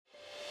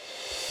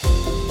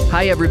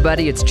Hi,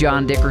 everybody. It's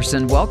John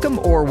Dickerson.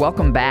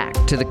 Welcome back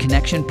to the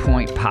Connection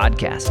Point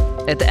podcast.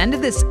 At the end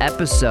of this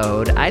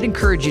episode, I'd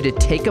encourage you to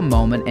take a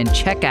moment and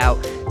check out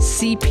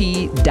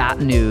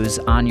cp.news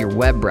on your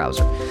web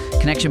browser.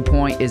 Connection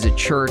Point is a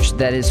church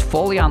that is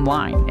fully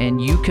online,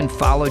 and you can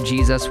follow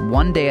Jesus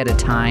one day at a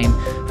time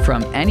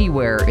from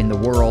anywhere in the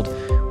world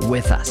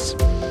with us.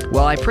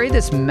 Well, I pray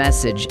this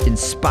message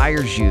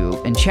inspires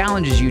you and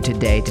challenges you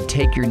today to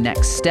take your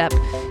next step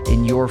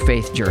in your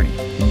faith journey.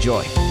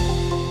 Enjoy.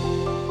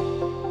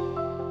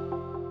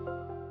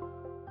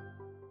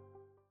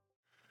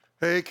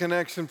 Hey,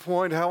 Connection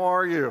Point, how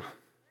are you?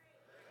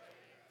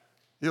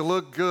 You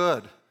look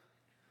good.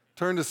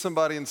 Turn to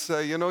somebody and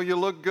say, you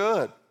look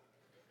good.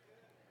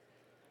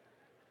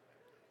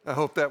 I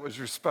hope that was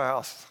your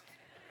spouse.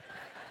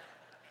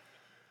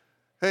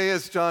 Hey,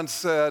 as John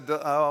said,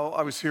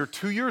 I was here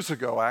 2 years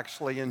ago,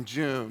 actually, in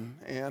June,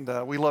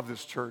 and we love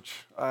this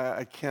church.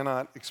 I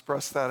cannot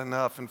express that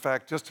enough. In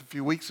fact, just a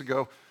few weeks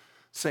ago,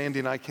 Sandy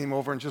and I came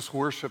over and just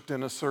worshiped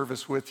in a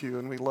service with you,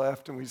 and we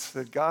left, and we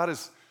said, God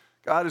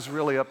is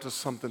really up to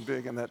something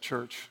big in that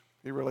church.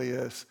 He really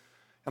is.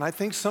 And I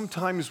think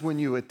sometimes when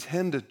you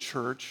attend a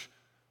church,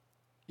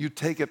 you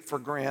take it for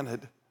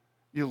granted.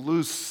 You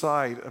lose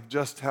sight of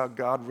just how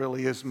God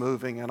really is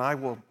moving. And I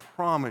will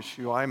promise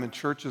you, I'm in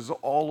churches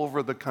all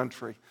over the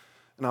country,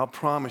 and I'll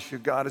promise you,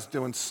 God is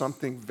doing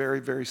something very,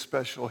 very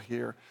special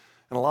here.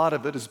 And a lot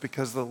of it is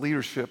because of the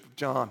leadership of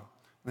John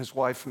and his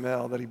wife,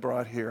 Mel, that he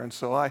brought here. And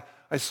so I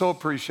so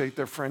appreciate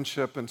their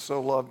friendship and so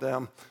love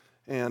them.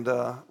 And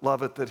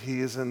love it that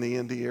he is in the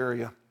Indy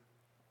area.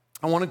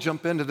 I want to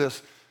jump into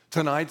this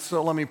tonight,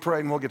 so let me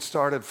pray and we'll get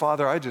started.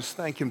 Father, I just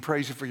thank you and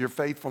praise you for your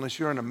faithfulness.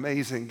 You're an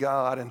amazing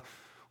God, and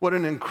what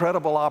an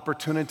incredible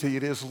opportunity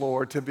it is,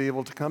 Lord, to be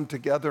able to come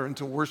together and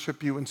to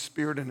worship you in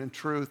spirit and in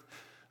truth.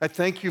 I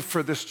thank you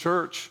for this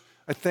church.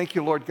 I thank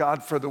you, Lord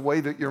God, for the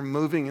way that you're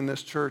moving in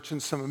this church in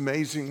some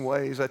amazing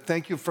ways. I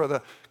thank you for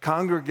the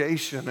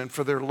congregation and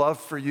for their love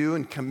for you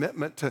and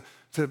commitment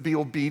to be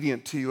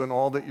obedient to you in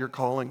all that you're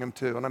calling them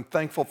to. And I'm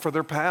thankful for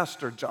their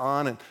pastor,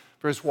 John, and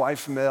for his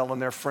wife, Mel,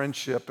 and their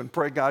friendship. And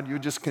pray, God, you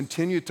just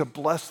continue to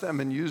bless them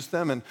and use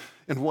them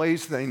in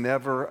ways they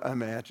never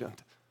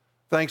imagined.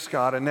 Thanks,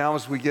 God. And now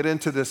as we get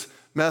into this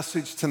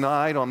message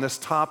tonight on this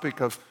topic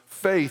of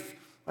faith,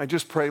 I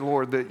just pray,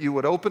 Lord, that you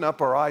would open up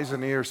our eyes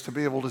and ears to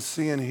be able to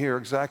see and hear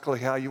exactly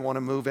how you want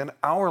to move in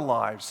our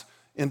lives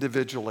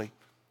individually.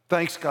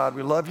 Thanks, God.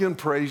 We love you and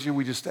praise you.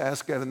 We just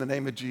ask it in the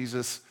name of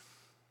Jesus.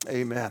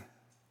 Amen.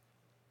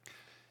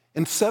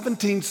 In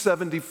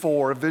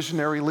 1774, a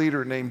visionary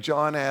leader named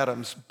John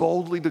Adams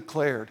boldly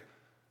declared,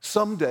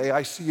 "Someday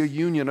I see a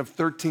union of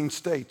 13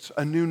 states,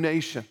 a new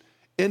nation,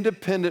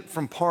 independent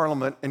from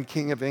Parliament and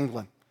King of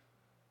England."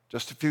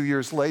 Just a few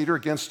years later,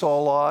 against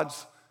all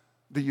odds,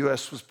 the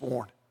U.S. was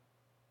born.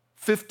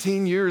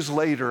 15 years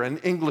later, an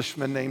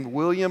Englishman named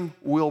William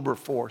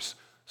Wilberforce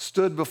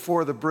stood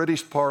before the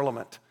British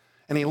Parliament,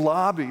 and he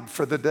lobbied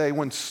for the day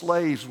when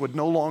slaves would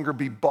no longer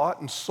be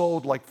bought and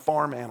sold like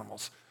farm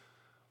animals.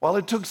 While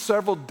it took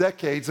several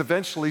decades,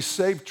 eventually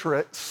slave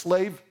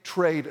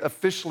trade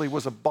officially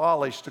was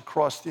abolished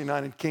across the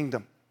United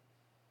Kingdom.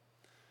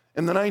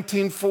 In the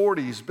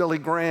 1940s, Billy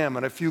Graham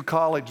and a few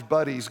college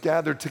buddies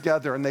gathered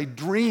together, and they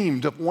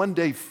dreamed of one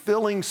day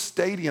filling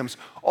stadiums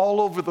all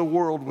over the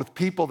world with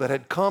people that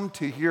had come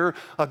to hear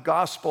a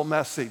gospel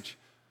message.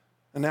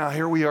 And now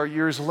here we are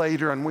years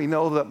later, and we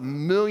know that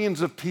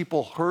millions of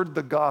people heard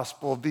the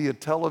gospel via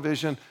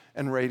television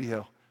and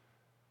radio.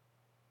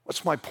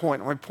 What's my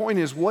point? My point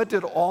is, what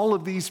did all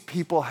of these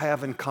people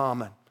have in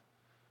common?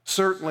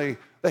 Certainly,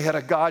 they had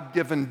a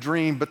God-given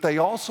dream, but they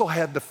also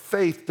had the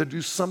faith to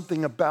do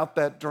something about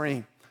that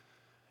dream.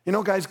 You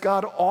know, guys,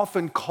 God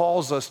often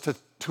calls us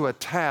to a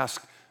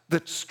task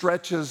that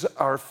stretches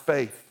our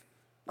faith.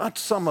 Not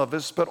some of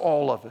us, but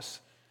all of us.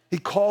 He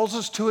calls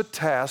us to a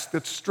task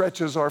that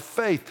stretches our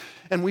faith.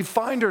 And we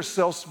find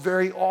ourselves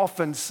very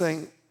often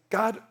saying,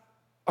 God,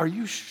 are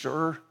you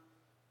sure?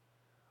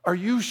 Are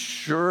you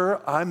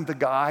sure I'm the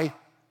guy?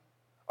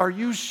 Are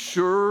you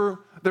sure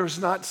there's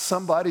not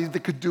somebody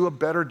that could do a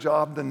better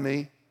job than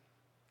me?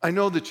 I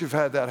know that you've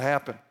had that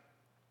happen.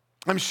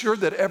 I'm sure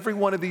that every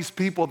one of these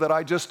people that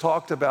I just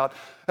talked about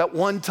at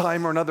one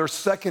time or another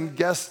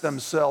second-guessed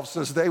themselves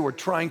as they were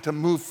trying to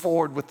move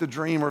forward with the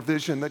dream or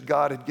vision that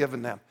God had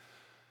given them.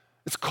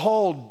 It's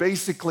called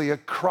basically a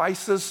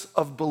crisis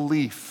of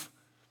belief.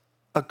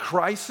 A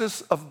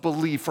crisis of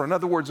belief, or in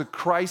other words, a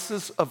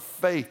crisis of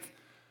faith.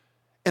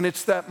 And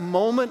it's that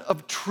moment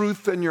of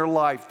truth in your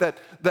life,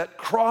 that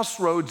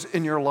crossroads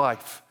in your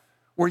life,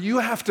 where you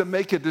have to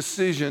make a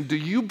decision. Do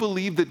you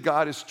believe that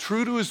God is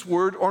true to his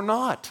word or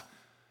not?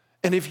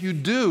 And if you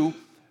do,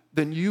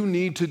 then you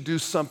need to do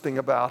something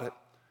about it.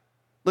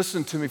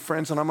 Listen to me,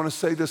 friends, and I'm going to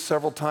say this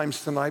several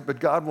times tonight, but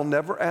God will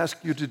never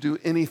ask you to do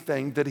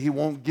anything that he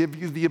won't give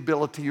you the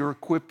ability or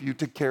equip you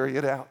to carry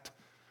it out.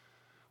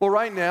 Well,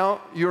 right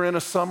now, you're in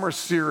a summer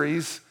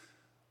series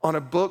on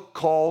a book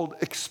called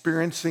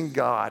Experiencing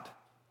God.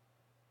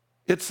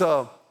 It's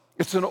a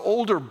It's an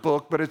older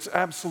book, but it's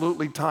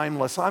absolutely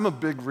timeless. I'm a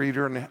big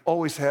reader and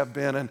always have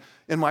been. And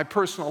in my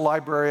personal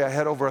library, I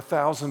had over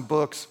 1,000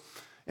 books.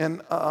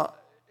 And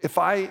if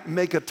I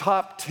make a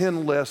top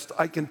 10 list,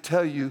 I can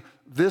tell you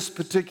this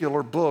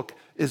particular book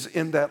is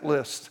in that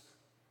list.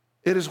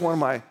 It is one of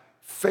my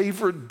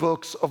favorite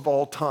books of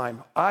all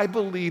time. I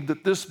believe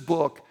that this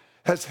book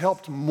has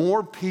helped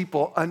more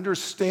people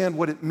understand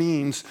what it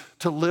means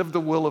to live the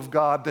will of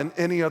God than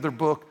any other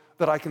book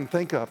that I can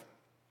think of.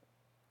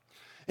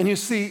 And you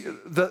see,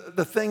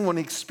 the thing when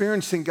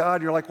experiencing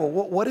God, you're like, well,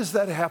 what does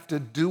that have to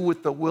do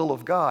with the will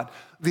of God?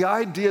 The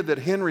idea that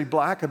Henry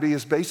Blackaby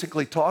is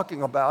basically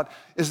talking about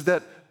is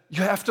that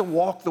you have to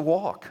walk the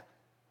walk.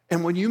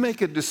 And when you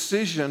make a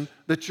decision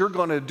that you're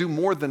going to do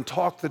more than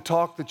talk the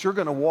talk, that you're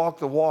going to walk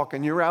the walk,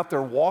 and you're out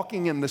there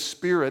walking in the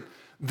Spirit,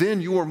 then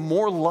you are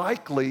more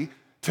likely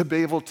to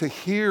be able to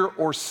hear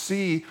or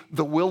see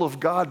the will of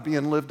God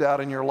being lived out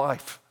in your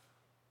life.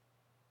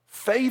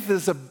 Faith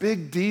is a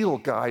big deal,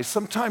 guys.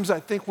 Sometimes I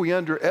think we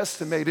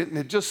underestimate it, and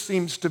it just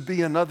seems to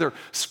be another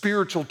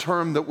spiritual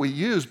term that we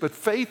use, but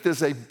faith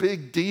is a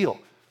big deal.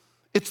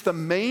 It's the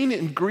main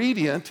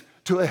ingredient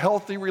to a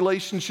healthy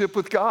relationship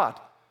with God.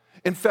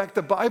 In fact,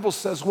 the Bible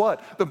says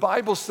what? The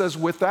Bible says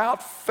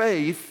without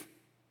faith,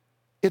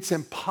 it's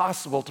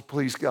impossible to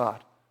please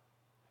God.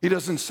 He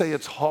doesn't say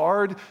it's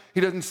hard.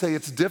 He doesn't say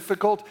it's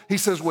difficult. He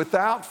says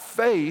without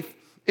faith,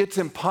 it's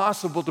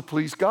impossible to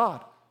please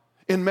God.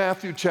 In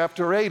Matthew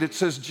chapter 8, it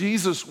says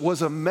Jesus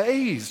was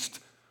amazed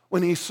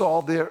when he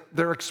saw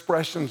their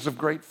expressions of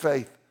great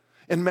faith.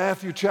 In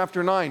Matthew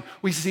chapter 9,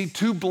 we see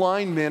two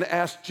blind men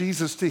ask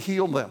Jesus to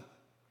heal them.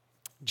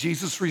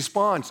 Jesus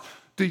responds,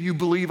 "Do you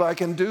believe I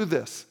can do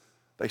this?"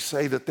 They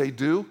say that they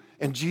do,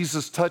 and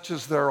Jesus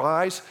touches their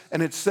eyes,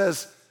 and he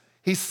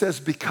says,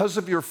 "Because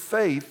of your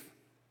faith,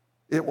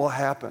 it will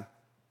happen."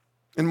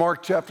 In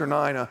Mark chapter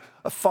 9,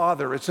 a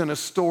father, it's in a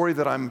story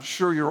that I'm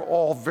sure you're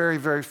all very,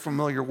 very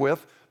familiar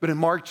with, but in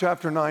Mark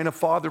chapter 9, a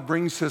father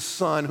brings his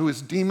son who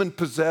is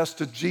demon-possessed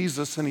to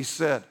Jesus, and he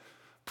said,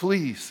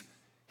 "Please,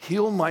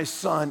 heal my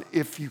son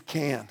if you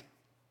can."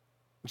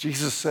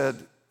 Jesus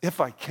said,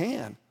 "If I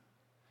can."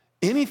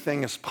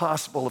 Anything is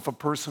possible if a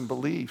person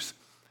believes.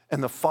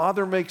 And the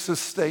father makes a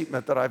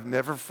statement that I've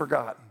never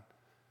forgotten.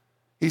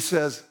 He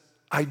says,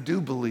 "I do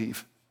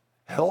believe.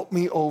 Help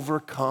me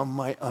overcome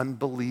my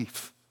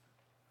unbelief."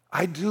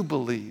 I do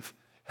believe.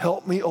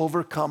 Help me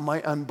overcome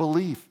my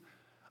unbelief.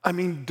 I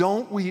mean,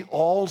 don't we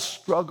all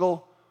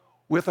struggle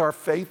with our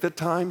faith at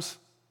times?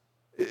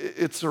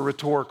 It's a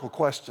rhetorical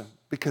question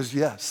because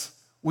yes,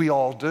 we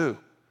all do.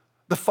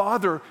 The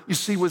father, you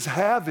see, was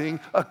having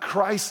a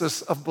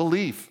crisis of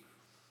belief.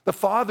 The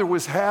father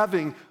was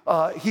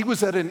he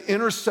was at an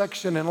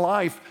intersection in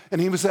life and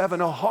he was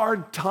having a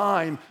hard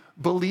time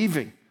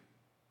believing,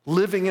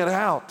 living it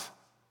out.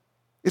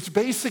 It's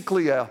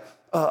basically a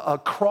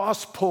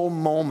cross-pull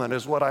moment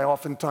is what I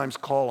oftentimes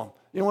call them.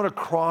 You know what a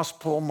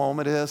cross-pull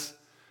moment is?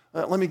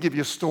 Let me give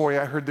you a story.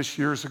 I heard this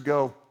years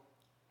ago.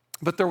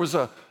 But there was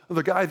the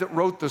guy that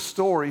wrote the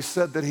story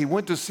said that he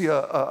went to see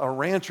a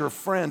rancher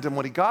friend, and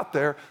when he got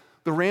there,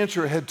 the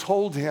rancher had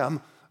told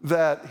him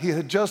that he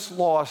had just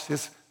lost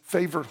his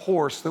favorite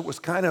horse that was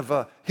kind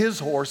of his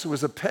horse. It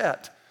was a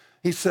pet.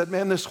 He said,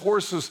 "Man, this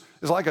horse is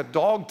like a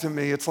dog to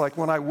me. It's like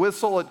when I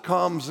whistle, it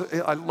comes.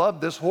 I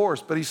love this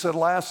horse." But he said,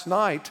 last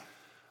night,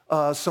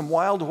 some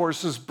wild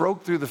horses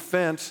broke through the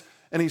fence,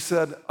 and he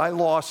said, "I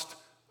lost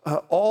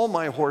all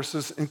my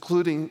horses,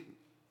 including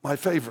my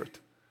favorite."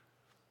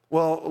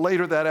 Well,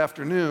 later that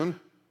afternoon,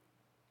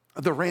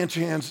 the ranch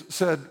hands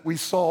said, "We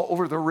saw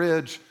over the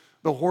ridge,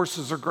 the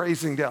horses are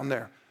grazing down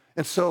there."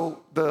 And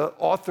so the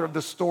author of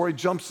the story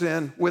jumps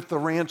in with the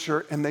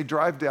rancher, and they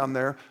drive down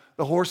there.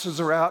 The horses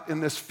are out in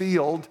this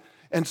field,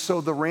 and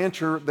so the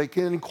rancher, they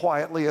get in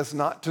quietly as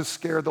not to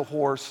scare the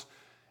horse,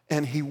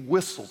 and he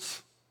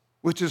whistles,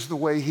 which is the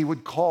way he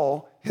would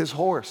call his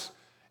horse.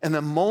 And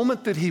the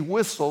moment that he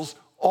whistles,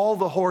 all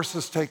the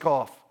horses take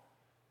off.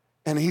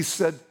 And he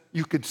said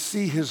you could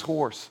see his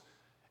horse.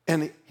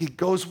 And he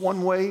goes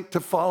one way to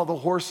follow the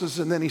horses,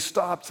 and then he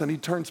stops and he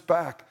turns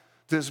back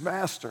to his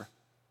master.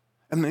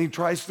 And then he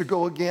tries to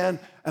go again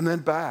and then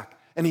back.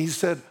 And he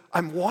said,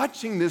 "I'm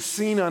watching this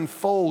scene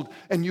unfold,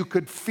 and you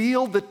could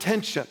feel the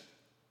tension.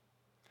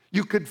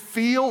 You could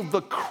feel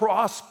the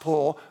cross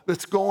pull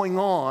that's going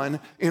on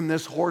in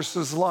this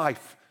horse's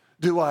life.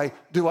 Do I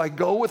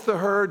go with the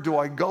herd? Do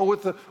I go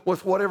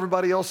with what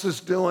everybody else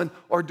is doing?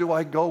 Or do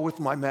I go with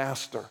my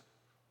master?"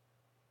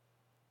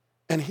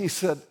 And he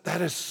said,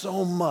 that is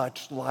so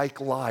much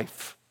like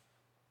life.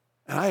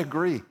 And I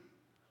agree.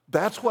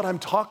 That's what I'm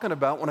talking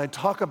about when I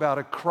talk about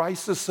a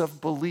crisis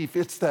of belief.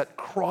 It's that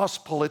cross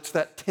pull, it's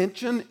that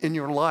tension in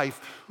your life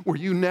where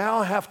you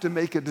now have to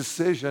make a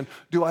decision,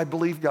 do I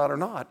believe God or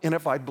not? And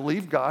if I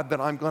believe God,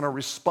 then I'm going to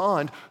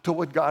respond to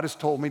what God has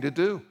told me to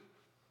do.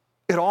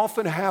 It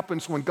often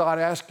happens when God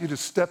asks you to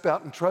step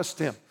out and trust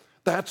Him.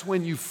 That's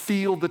when you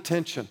feel the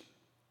tension.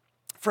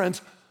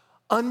 Friends,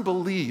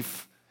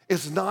 unbelief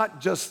is not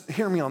just,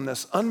 hear me on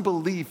this,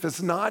 unbelief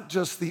is not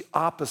just the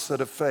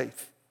opposite of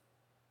faith.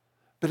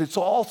 but it's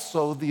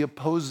also the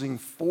opposing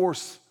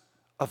force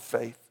of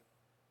faith.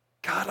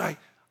 God,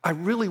 I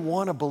really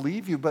want to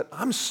believe you, but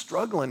I'm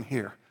struggling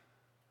here.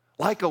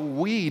 Like a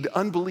weed,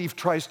 unbelief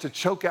tries to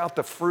choke out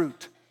the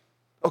fruit.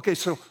 Okay,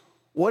 so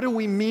what do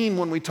we mean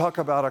when we talk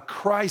about a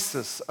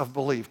crisis of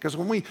belief? Because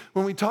when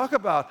we talk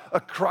about a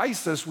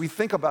crisis, we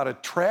think about a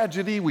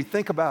tragedy, we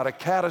think about a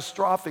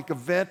catastrophic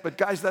event, but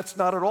guys, that's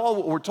not at all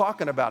what we're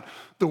talking about.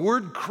 The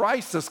word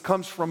crisis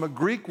comes from a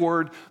Greek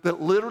word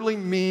that literally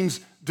means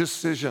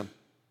decision.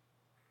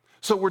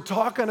 So we're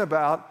talking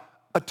about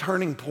a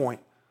turning point.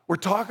 We're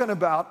talking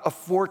about a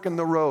fork in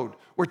the road.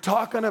 We're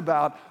talking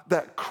about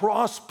that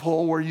cross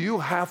pull where you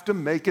have to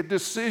make a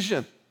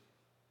decision.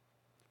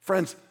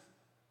 Friends,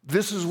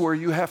 this is where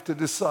you have to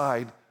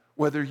decide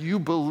whether you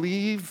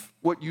believe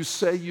what you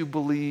say you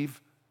believe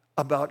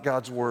about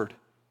God's word.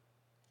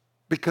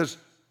 Because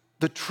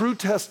the true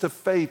test of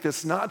faith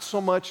is not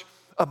so much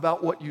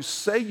about what you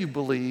say you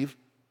believe,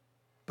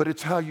 but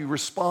it's how you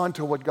respond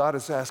to what God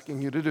is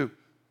asking you to do.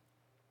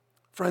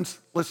 Friends,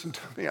 listen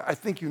to me. I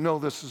think you know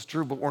this is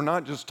true, but we're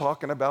not just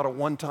talking about a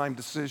one-time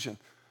decision.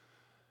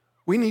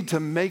 We need to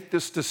make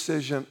this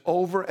decision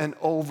over and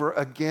over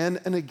again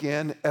and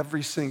again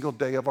every single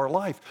day of our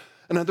life.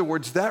 In other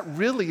words, that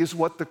really is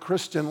what the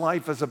Christian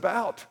life is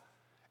about.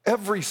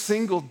 Every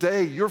single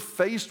day, you're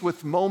faced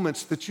with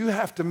moments that you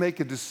have to make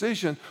a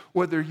decision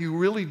whether you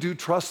really do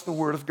trust the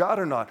Word of God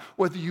or not,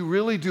 whether you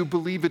really do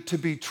believe it to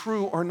be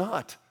true or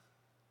not.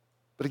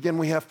 But again,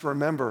 we have to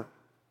remember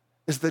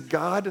is that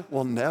God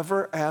will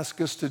never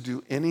ask us to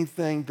do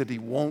anything that He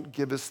won't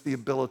give us the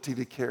ability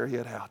to carry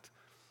it out.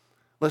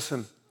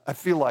 Listen, I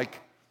feel like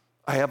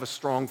I have a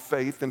strong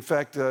faith. In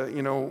fact,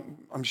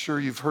 I'm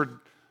sure you've heard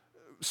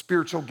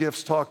spiritual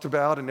gifts talked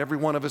about, and every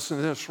one of us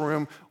in this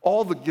room,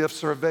 all the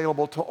gifts are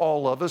available to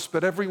all of us,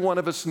 but every one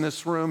of us in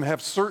this room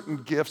have certain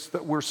gifts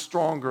that we're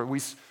stronger.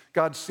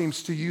 God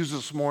seems to use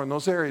us more in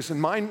those areas.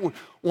 And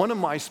one of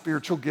my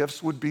spiritual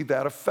gifts would be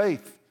that of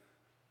faith.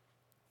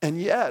 And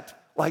yet,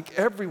 like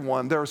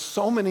everyone, there are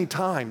so many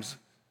times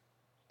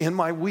in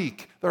my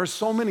week, there are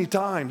so many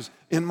times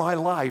in my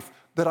life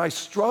that I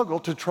struggle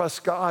to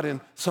trust God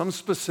in some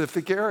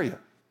specific area.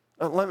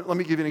 Let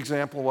me give you an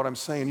example of what I'm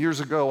saying. Years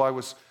ago, I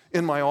was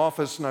in my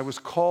office and I was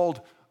called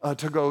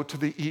to go to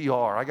the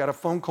ER. I got a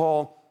phone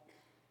call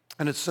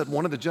and it said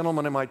one of the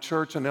gentlemen in my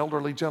church, an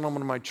elderly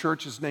gentleman in my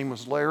church, his name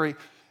was Larry,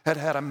 had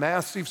had a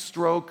massive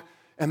stroke,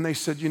 and they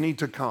said, you need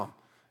to come.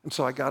 And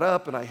so I got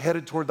up and I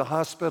headed toward the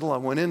hospital. I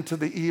went into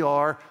the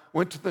ER,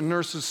 went to the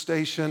nurse's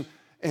station,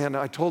 and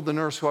I told the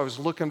nurse who I was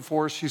looking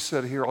for. She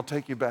said, here, I'll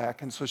take you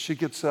back. And so she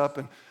gets up,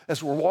 and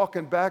as we're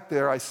walking back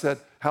there, I said,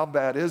 how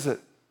bad is it?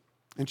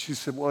 And she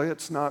said, well,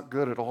 it's not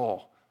good at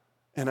all.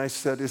 And I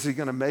said, is he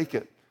going to make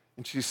it?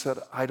 And she said,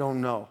 I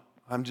don't know.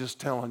 I'm just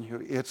telling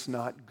you, it's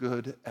not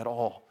good at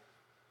all.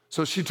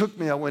 So she took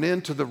me, I went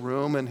into the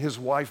room, and his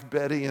wife,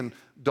 Betty, and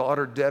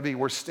daughter, Debbie,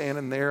 were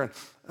standing there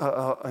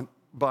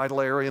by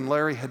Larry, and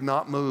Larry had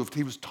not moved.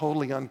 He was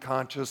totally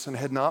unconscious and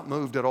had not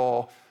moved at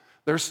all.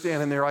 They're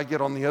standing there. I get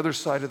on the other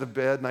side of the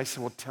bed, and I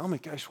said, well, tell me,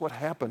 guys, what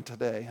happened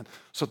today? And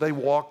so they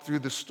walked through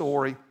the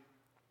story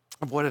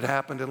of what had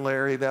happened to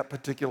Larry that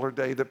particular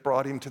day that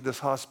brought him to this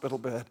hospital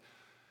bed.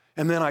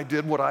 And then I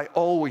did what I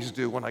always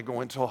do when I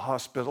go into a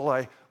hospital.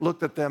 I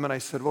looked at them and I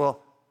said, well,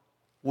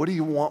 what do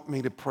you want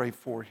me to pray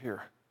for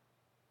here?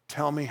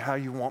 Tell me how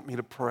you want me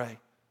to pray.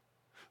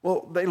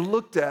 Well, they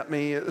looked at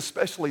me,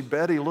 especially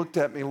Betty looked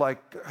at me like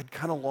I'd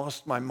kind of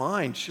lost my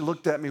mind. She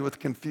looked at me with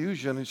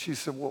confusion and she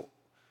said, well,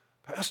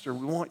 Pastor,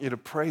 we want you to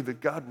pray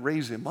that God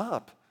raise him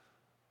up.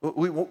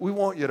 We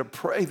want you to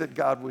pray that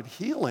God would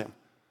heal him.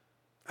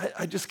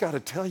 I just got to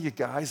tell you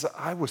guys,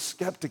 I was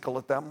skeptical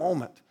at that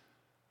moment.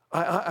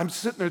 I'm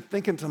sitting there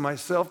thinking to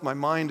myself, my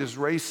mind is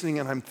racing,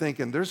 and I'm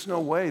thinking, there's no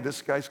way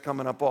this guy's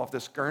coming up off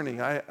this gurney.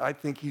 I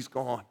think he's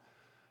gone.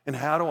 And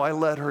how do I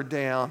let her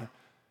down?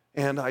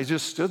 And I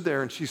just stood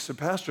there, and she said,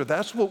 Pastor,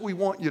 that's what we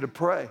want you to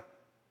pray.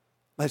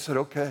 I said,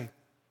 okay,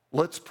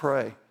 let's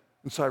pray.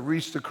 And so I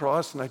reached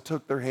across, and I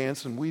took their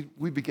hands, and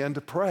we began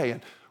to pray.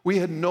 And we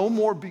had no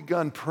more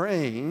begun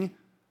praying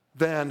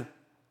than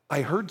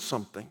I heard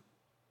something,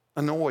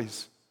 a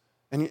noise.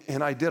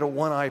 And I did a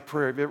one-eye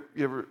prayer.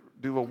 You ever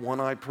do a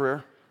one-eye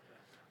prayer?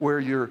 Where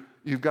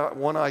you've got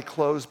one eye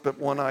closed, but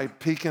one eye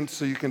peeking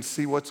so you can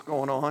see what's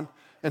going on.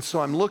 And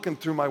so I'm looking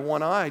through my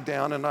one eye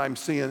down, and I'm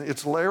seeing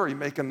it's Larry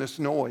making this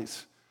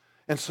noise.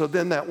 And so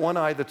then that one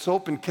eye that's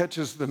open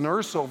catches the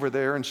nurse over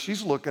there, and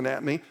she's looking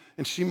at me,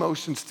 and she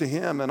motions to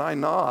him, and I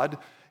nod.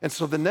 And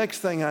so the next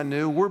thing I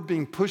knew, we're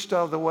being pushed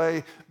out of the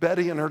way.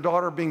 Betty and her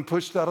daughter being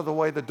pushed out of the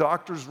way. The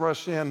doctors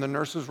rushed in, the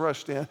nurses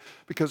rushed in,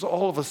 because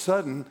all of a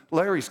sudden,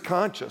 Larry's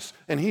conscious,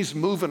 and he's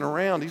moving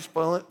around. He's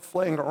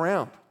flaying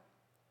around.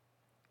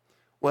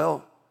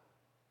 Well,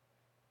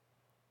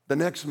 the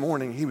next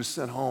morning, he was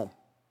sent home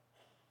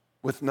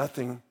with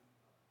nothing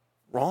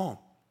wrong.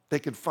 They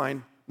could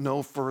find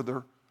no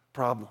further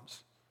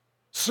problems.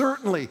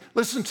 Certainly,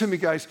 listen to me,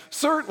 guys,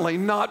 certainly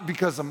not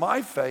because of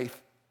my faith.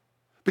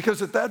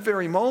 Because at that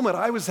very moment,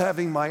 I was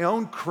having my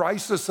own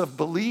crisis of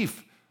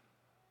belief.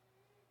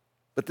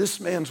 But this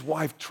man's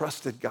wife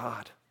trusted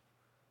God.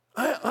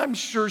 I'm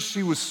sure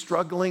she was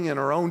struggling in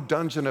her own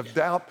dungeon of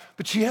doubt,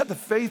 but she had the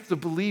faith to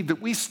believe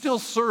that we still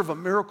serve a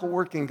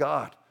miracle-working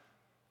God.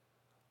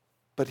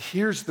 But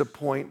here's the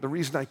point, the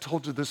reason I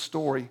told you this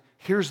story,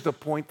 here's the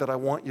point that I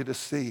want you to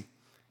see.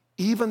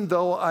 Even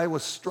though I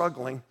was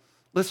struggling,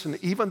 listen,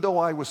 even though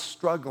I was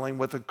struggling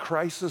with a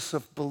crisis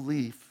of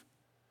belief,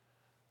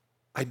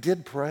 I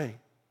did pray.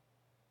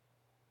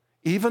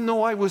 Even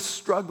though I was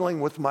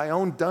struggling with my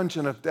own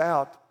dungeon of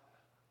doubt,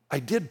 I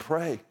did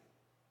pray.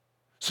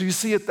 So you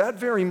see, at that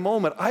very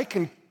moment, I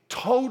can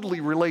totally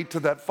relate to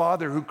that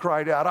father who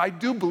cried out, I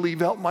do believe,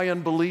 help my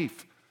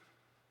unbelief.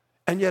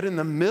 And yet in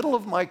the middle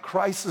of my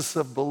crisis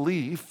of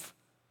belief,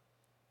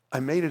 I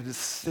made a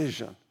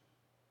decision.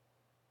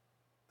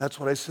 That's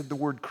what I said the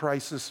word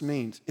crisis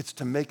means. It's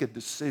to make a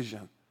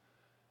decision.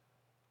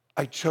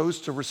 I chose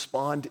to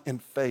respond in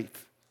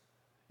faith.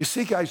 You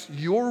see, guys,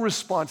 your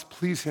response,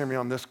 please hear me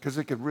on this because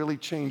it could really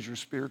change your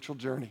spiritual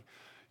journey.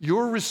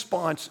 Your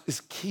response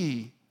is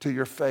key to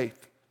your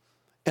faith.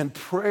 And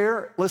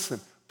prayer, listen,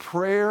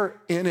 prayer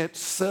in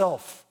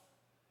itself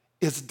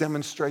is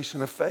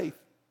demonstration of faith.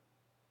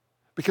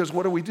 Because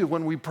what do?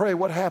 When we pray,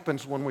 what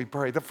happens when we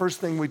pray? The first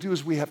thing we do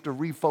is we have to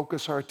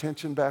refocus our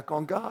attention back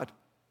on God.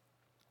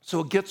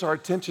 So it gets our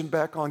attention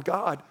back on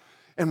God,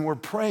 and we're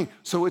praying.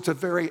 So it's a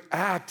very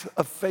act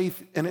of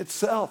faith in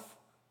itself.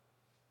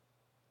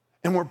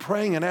 And we're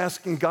praying and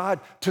asking God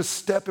to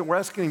step in. We're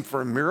asking Him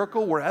for a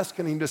miracle. We're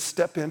asking Him to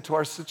step into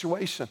our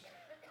situation.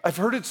 I've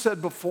heard it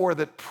said before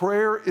that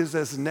prayer is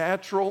as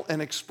natural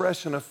an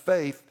expression of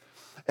faith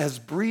as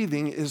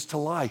breathing is to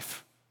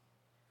life.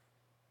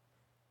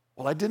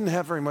 Well, I didn't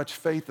have very much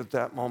faith at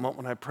that moment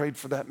when I prayed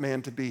for that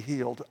man to be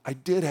healed. I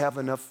did have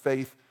enough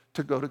faith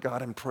to go to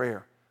God in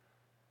prayer.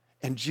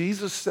 And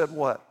Jesus said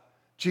what?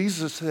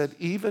 Jesus said,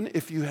 even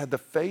if you had the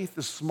faith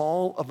as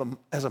small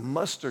as a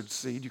mustard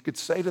seed, you could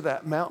say to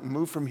that mountain,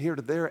 move from here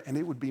to there, and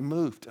it would be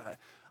moved. I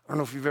don't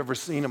know if you've ever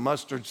seen a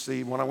mustard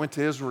seed. When I went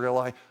to Israel,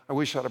 I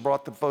wish I'd have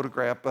brought the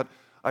photograph, but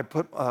I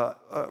put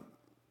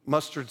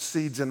mustard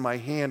seeds in my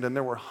hand, and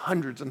there were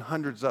hundreds and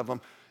hundreds of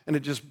them, and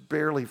it just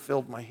barely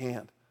filled my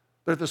hand.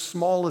 They're the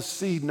smallest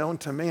seed known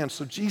to man.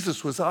 So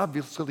Jesus was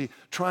obviously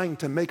trying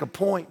to make a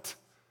point.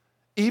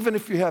 Even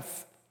if you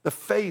have the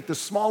faith, as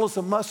small as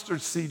a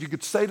mustard seed, you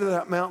could say to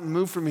that mountain,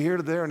 move from here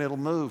to there, and it'll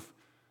move.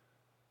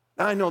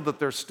 Now, I know that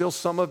there's still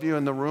some of you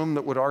in the room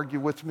that would argue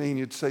with me, and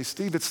you'd say,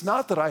 Steve, it's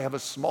not that I have a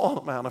small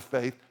amount of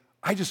faith.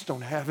 I just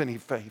don't have any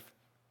faith.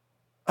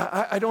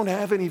 I don't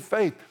have any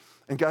faith.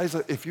 And guys,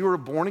 if you're a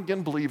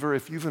born-again believer,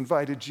 if you've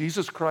invited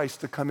Jesus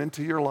Christ to come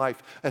into your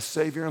life as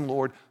Savior and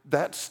Lord,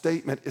 that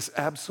statement is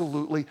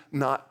absolutely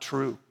not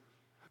true.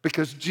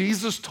 Because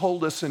Jesus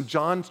told us in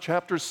John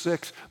chapter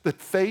 6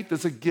 that faith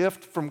is a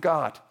gift from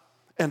God.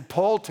 And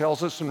Paul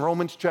tells us in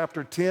Romans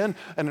chapter 10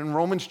 and in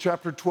Romans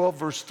chapter 12,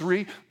 verse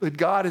 3, that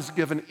God has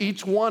given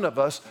each one of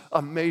us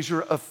a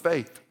measure of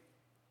faith.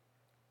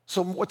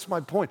 So what's my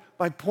point?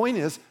 My point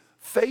is,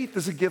 faith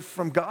is a gift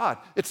from God.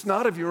 It's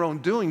not of your own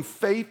doing.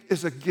 Faith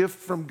is a gift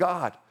from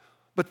God.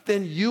 But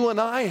then you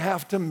and I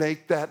have to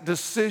make that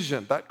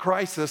decision, that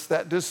crisis,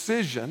 that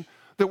decision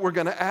that we're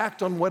going to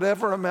act on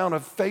whatever amount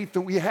of faith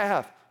that we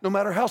have. No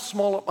matter how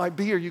small it might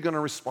be, are you going to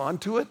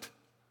respond to it?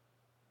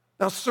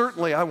 Now,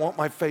 certainly I want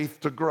my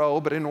faith to grow,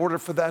 but in order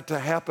for that to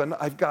happen,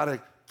 I've got to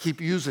keep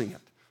using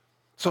it.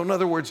 So in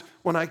other words,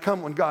 when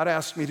God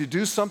asks me to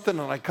do something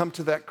and I come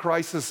to that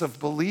crisis of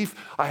belief,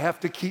 I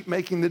have to keep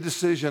making the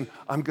decision,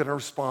 I'm going to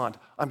respond,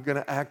 I'm going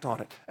to act on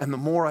it. And the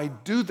more I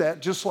do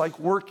that, just like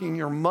working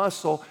your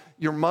muscle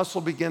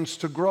begins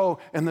to grow.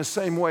 In the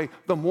same way,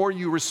 the more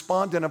you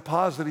respond in a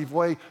positive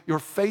way, your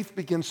faith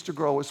begins to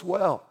grow as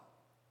well.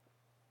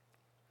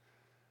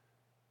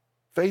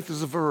 Faith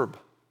is a verb.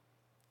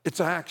 It's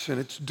action,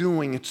 it's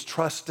doing, it's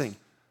trusting.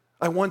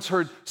 I once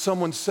heard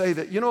someone say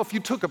that, if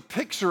you took a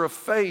picture of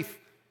faith,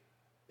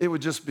 it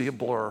would just be a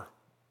blur.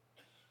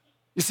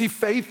 You see,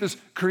 faith is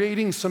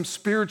creating some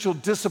spiritual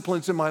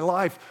disciplines in my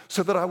life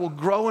so that I will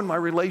grow in my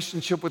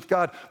relationship with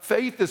God.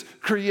 Faith is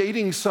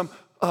creating some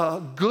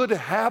good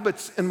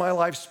habits in my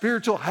life,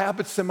 spiritual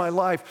habits in my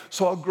life,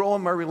 so I'll grow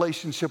in my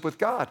relationship with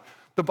God.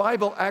 The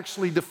Bible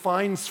actually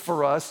defines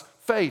for us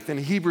faith. In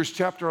Hebrews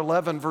chapter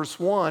 11, verse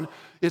 1,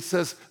 it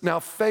says, now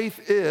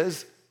faith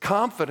is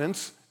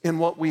confidence in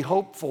what we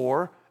hope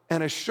for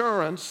and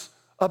assurance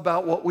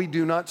about what we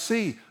do not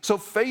see. So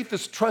faith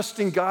is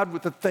trusting God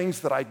with the things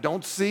that I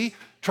don't see,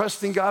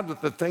 trusting God with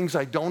the things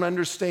I don't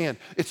understand.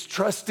 It's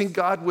trusting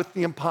God with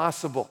the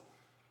impossible.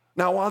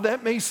 Now, while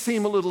that may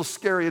seem a little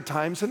scary at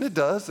times, and it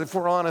does, if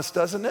we're honest,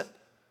 doesn't it?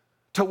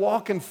 To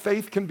walk in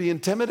faith can be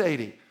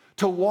intimidating.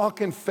 To walk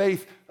in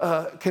faith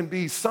can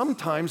be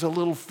sometimes a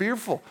little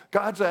fearful.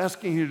 God's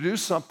asking you to do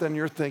something,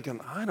 you're thinking,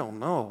 I don't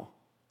know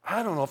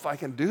if I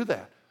can do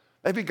that.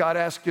 Maybe God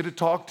asks you to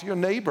talk to your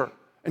neighbor,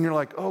 and you're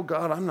like, oh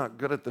God, I'm not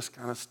good at this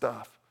kind of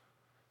stuff.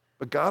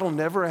 But God will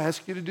never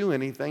ask you to do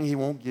anything. He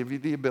won't give you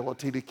the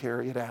ability to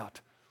carry it out.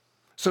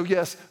 So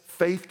yes,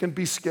 faith can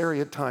be scary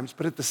at times,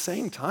 but at the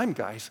same time,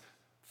 guys,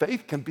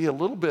 faith can be a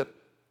little bit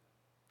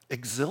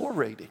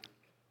exhilarating.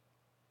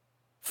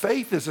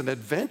 Faith is an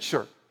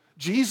adventure.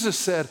 Jesus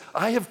said,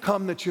 I have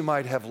come that you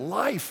might have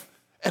life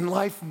and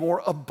life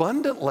more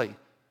abundantly.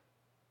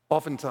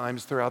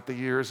 Oftentimes throughout the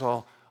years,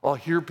 I'll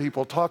hear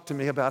people talk to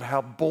me about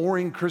how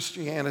boring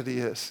Christianity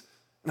is.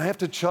 And I have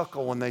to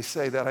chuckle when they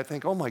say that. I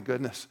think, oh my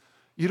goodness,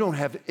 you don't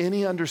have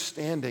any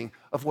understanding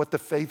of what the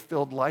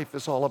faith-filled life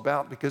is all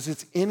about because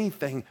it's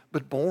anything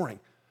but boring.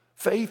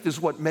 Faith is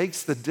what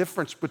makes the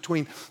difference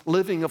between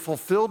living a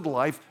fulfilled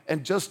life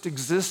and just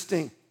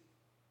existing.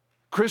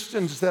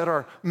 Christians that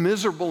are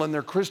miserable in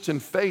their Christian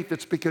faith,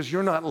 it's because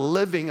you're not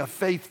living a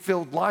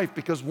faith-filled life,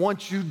 because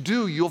once you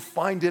do, you'll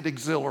find it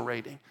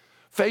exhilarating.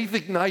 Faith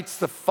ignites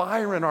the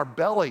fire in our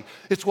belly.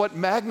 It's what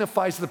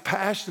magnifies the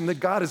passion that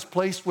God has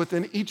placed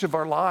within each of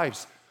our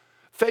lives.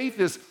 Faith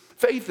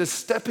is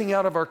stepping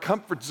out of our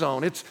comfort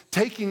zone. It's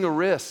taking a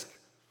risk.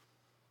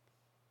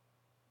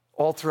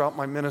 All throughout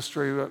my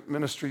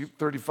ministry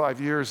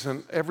 35 years,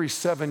 and every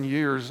 7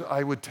 years,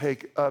 I would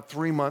take a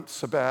 3-month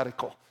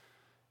sabbatical.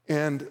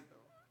 And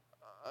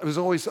I was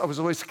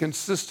always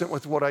consistent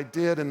with what I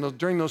did. And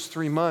during those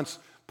 3 months,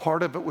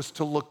 part of it was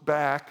to look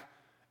back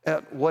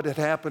at what had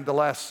happened the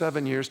last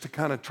 7 years, to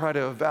kind of try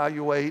to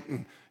evaluate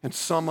and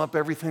sum up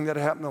everything that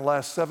happened in the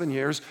last 7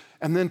 years,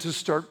 and then to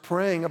start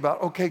praying about,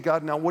 okay,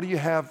 God, now what do you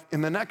have in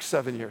the next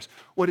 7 years?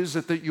 What is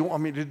it that you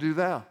want me to do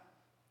now?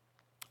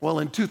 Well,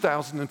 in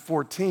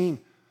 2014,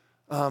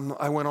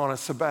 I went on a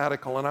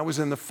sabbatical, and I was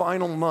in the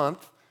final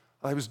month.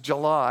 It was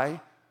July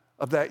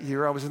of that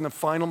year. I was in the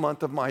final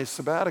month of my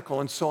sabbatical,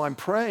 and so I'm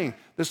praying.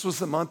 This was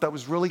the month I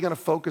was really going to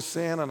focus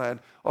in, and I had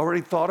already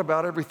thought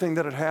about everything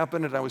that had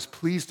happened, and I was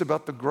pleased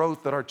about the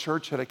growth that our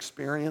church had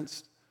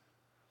experienced.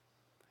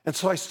 And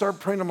so I start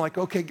praying. I'm like,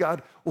 okay,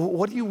 God,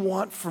 what do you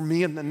want for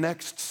me in the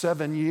next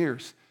 7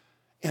 years?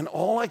 And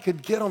all I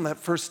could get on that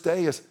first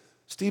day is,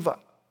 Steve,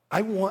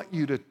 I want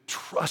you to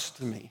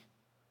trust me.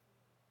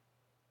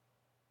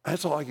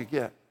 That's all I could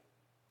get.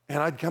 And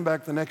I'd come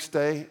back the next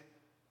day,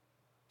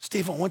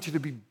 Steve, I want you to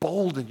be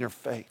bold in your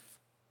faith.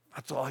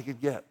 That's all I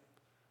could get.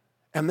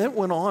 And that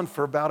went on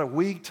for about a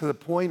week, to the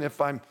point,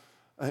 if I'm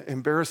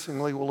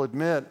embarrassingly will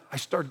admit, I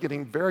started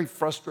getting very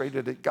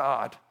frustrated at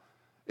God.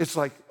 It's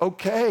like,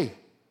 okay,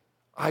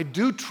 I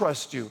do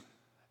trust you.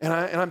 And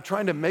I'm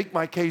trying to make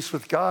my case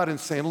with God and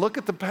saying, look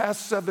at the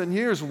past 7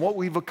 years and what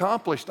we've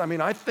accomplished. I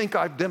mean, I think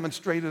I've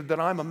demonstrated that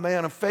I'm a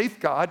man of faith,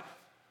 God.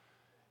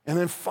 And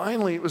then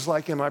finally, it was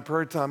like in my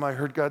prayer time, I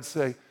heard God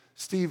say,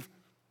 Steve,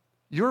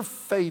 your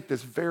faith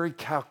is very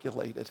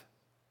calculated.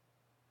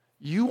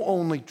 You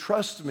only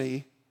trust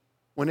me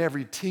when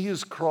every T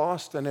is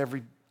crossed and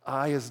every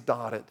I is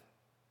dotted.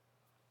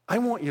 I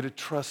want you to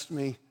trust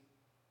me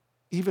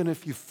even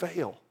if you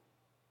fail.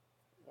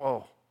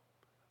 Whoa,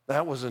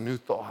 that was a new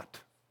thought.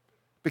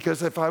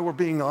 Because if I were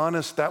being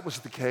honest, that was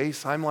the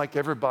case. I'm like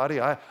everybody.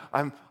 I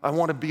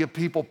want to be a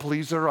people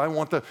pleaser. I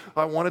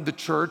wanted the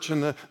church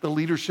and the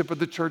leadership of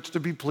the church to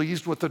be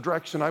pleased with the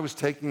direction I was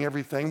taking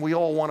everything. We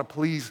all want to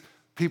please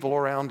people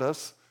around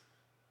us.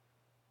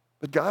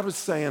 But God was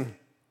saying,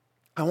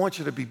 I want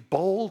you to be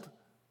bold,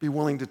 be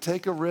willing to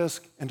take a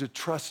risk, and to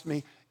trust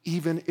me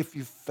even if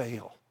you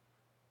fail.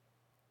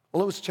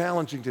 Well, it was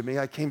challenging to me.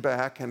 I came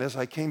back, and as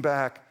I came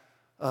back,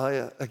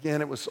 again,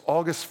 it was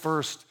August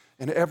 1st,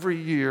 and every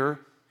year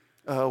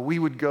we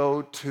would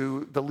go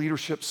to the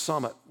Leadership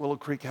Summit. Willow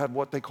Creek had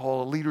what they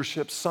call a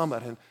Leadership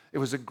Summit, and it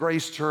was at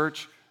Grace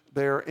Church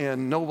there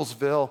in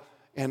Noblesville,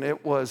 and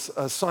it was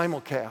a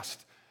simulcast.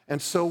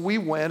 And so we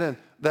went, and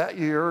that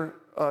year,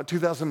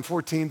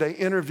 2014, they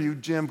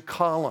interviewed Jim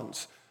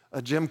Collins.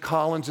 Jim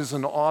Collins is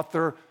an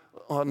author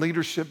on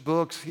leadership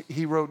books.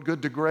 He wrote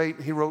Good to Great.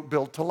 He wrote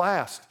Built to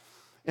Last.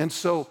 And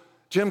so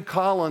Jim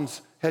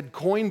Collins had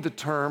coined the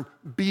term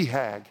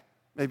BHAG.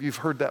 Maybe you've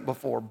heard that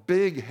before.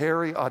 Big,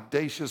 hairy,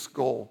 audacious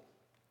goal.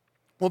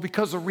 Well,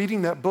 because of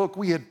reading that book,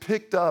 we had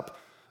picked up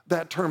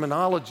that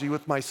terminology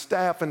with my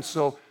staff. And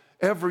so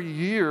every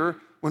year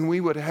when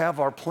we would have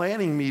our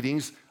planning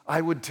meetings,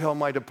 I would tell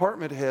my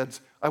department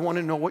heads, I want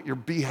to know what your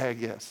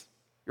BHAG is.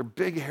 Your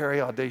big,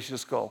 hairy,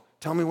 audacious goal.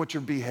 Tell me what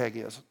your BHAG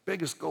is.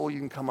 Biggest goal you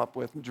can come up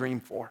with and dream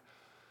for.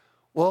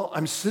 Well,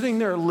 I'm sitting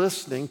there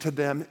listening to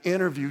them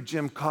interview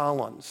Jim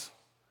Collins.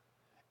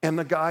 And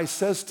the guy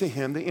says to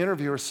him, the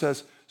interviewer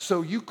says,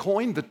 so you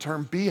coined the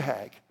term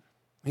BHAG.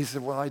 He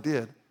said, well, I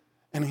did.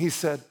 And he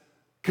said,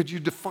 could you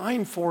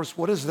define for us,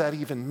 what does that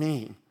even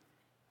mean?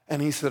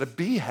 And he said, a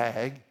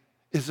BHAG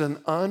is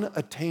an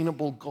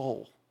unattainable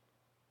goal.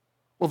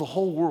 Well, the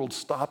whole world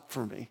stopped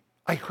for me.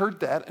 I heard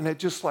that, and it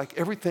just like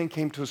everything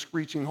came to a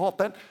screeching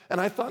halt.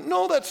 And I thought,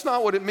 no, that's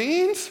not what it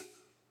means.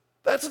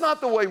 That's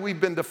not the way we've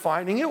been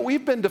defining it.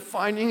 We've been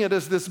defining it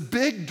as this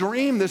big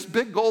dream, this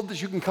big goal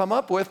that you can come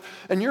up with,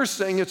 and you're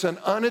saying it's an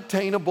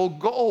unattainable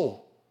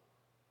goal.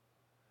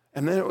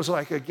 And then it was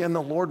like, again,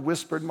 the Lord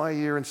whispered in my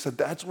ear and said,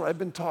 that's what I've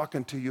been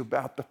talking to you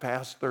about the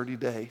past 30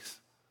 days.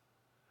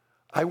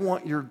 I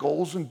want your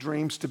goals and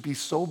dreams to be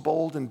so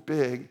bold and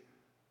big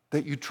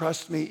that you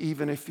trust me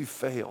even if you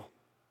fail.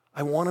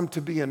 I want them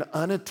to be an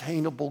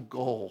unattainable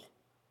goal,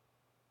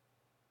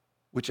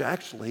 which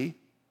actually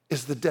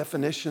is the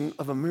definition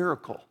of a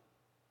miracle.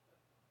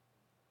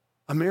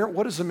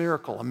 What is a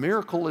miracle? A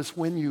miracle is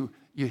when you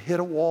hit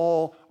a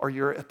wall or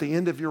you're at the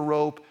end of your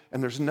rope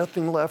and there's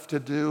nothing left to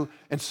do,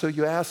 and so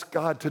you ask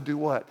God to do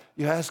what?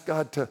 You ask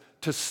God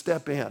to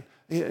step in.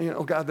 You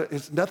know, God,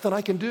 there's nothing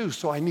I can do,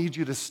 so I need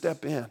you to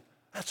step in.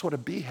 That's what a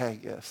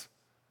BHAG is.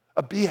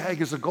 A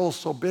BHAG is a goal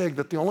so big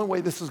that the only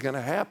way this is going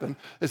to happen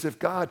is if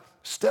God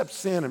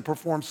steps in and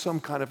performs some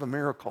kind of a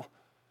miracle.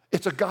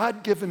 It's a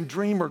God-given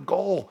dream or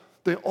goal.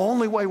 The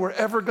only way we're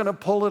ever going to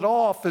pull it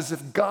off is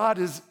if God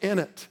is in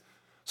it.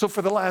 So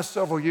for the last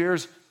several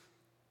years,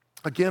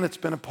 again, it's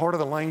been a part of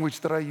the language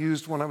that I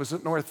used when I was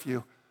at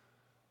Northview.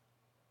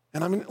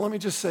 And let me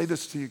just say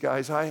this to you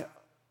guys. I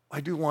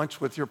do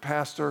lunch with your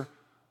pastor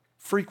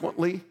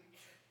frequently,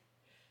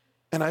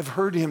 and I've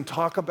heard him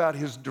talk about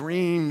his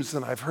dreams,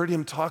 and I've heard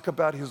him talk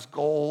about his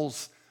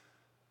goals.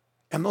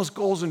 And those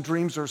goals and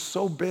dreams are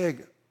so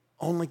big,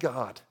 only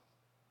God.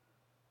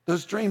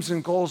 Those dreams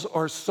and goals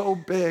are so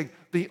big,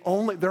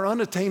 they're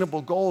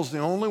unattainable goals. The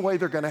only way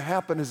they're going to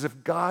happen is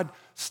if God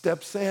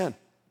steps in.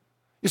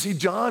 You see,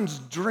 John's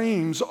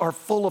dreams are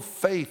full of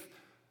faith.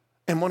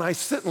 And when I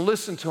sit and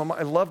listen to him,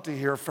 I love to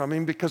hear from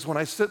him, because when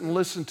I sit and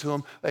listen to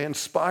him, they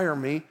inspire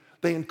me.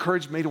 They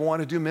encourage me to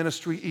want to do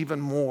ministry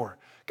even more.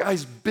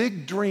 Guys,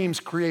 big dreams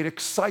create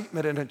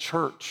excitement in a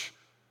church.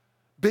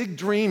 Big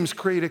dreams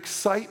create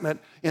excitement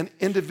in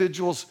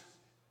individuals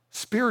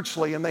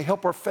spiritually, and they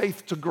help our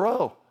faith to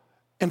grow.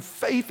 And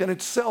faith in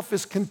itself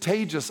is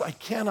contagious. I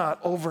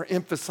cannot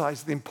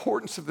overemphasize the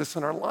importance of this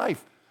in our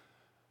life.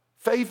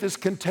 Faith is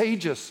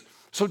contagious.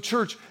 So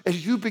church,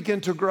 as you begin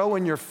to grow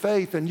in your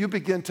faith and you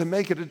begin to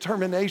make a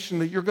determination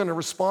that you're going to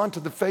respond to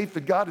the faith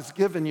that God has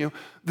given you,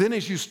 then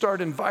as you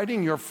start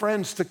inviting your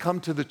friends to come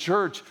to the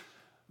church,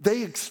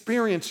 they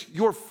experience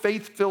your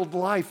faith-filled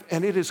life,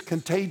 and it is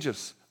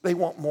contagious. They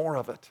want more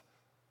of it.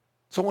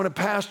 So when a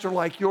pastor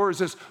like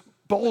yours is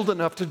bold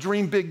enough to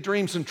dream big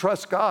dreams and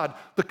trust God,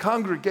 the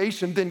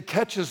congregation then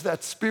catches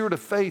that spirit of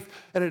faith,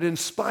 and it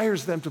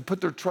inspires them to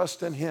put their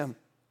trust in Him.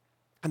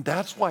 And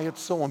that's why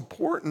it's so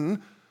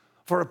important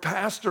for a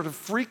pastor to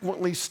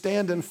frequently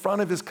stand in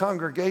front of his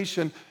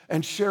congregation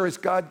and share his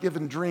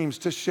God-given dreams,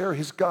 to share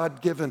his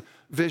God-given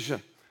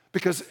vision.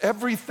 Because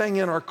everything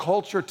in our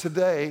culture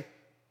today,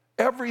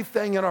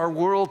 everything in our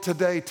world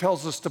today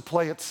tells us to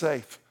play it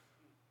safe.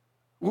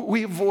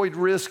 We avoid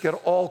risk at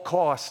all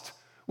cost.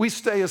 We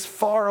stay as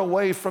far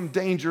away from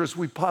danger as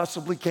we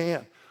possibly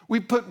can.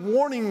 We put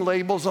warning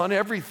labels on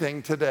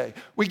everything today.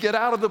 We get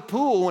out of the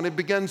pool when it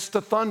begins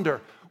to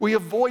thunder. We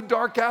avoid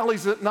dark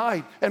alleys at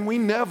night, and we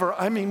never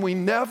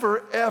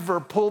ever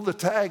pull the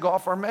tag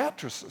off our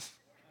mattresses.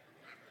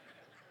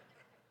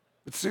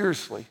 But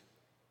seriously,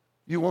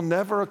 you will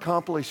never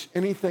accomplish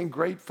anything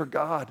great for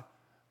God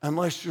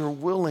unless you're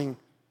willing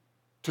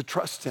to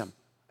trust Him,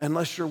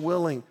 unless you're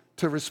willing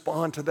to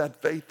respond to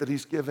that faith that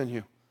He's given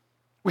you.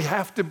 We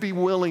have to be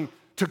willing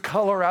to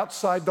color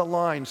outside the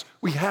lines.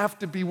 We have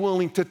to be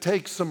willing to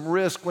take some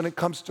risk when it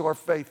comes to our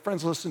faith.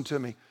 Friends, listen to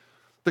me.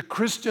 The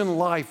Christian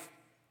life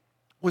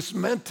was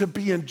meant to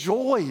be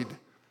enjoyed.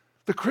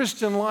 The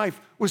Christian life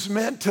was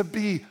meant to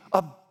be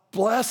a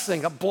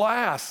blessing, a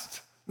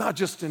blast, not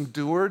just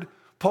endured.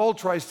 Paul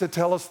tries to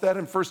tell us that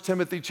in 1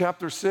 Timothy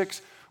chapter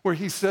 6, where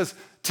he says,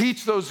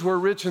 teach those who are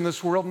rich in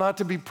this world not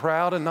to be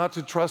proud and not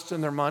to trust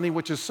in their money,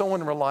 which is so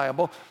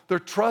unreliable. Their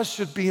trust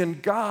should be in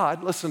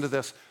God. Listen to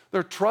this.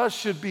 Their trust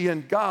should be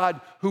in God,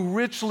 who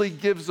richly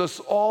gives us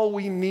all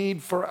we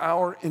need for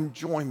our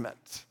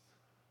enjoyment.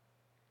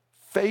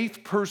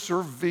 Faith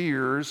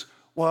perseveres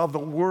while the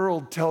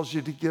world tells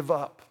you to give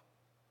up.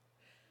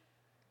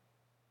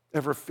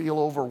 Ever feel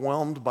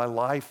overwhelmed by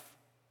life?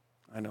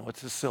 I know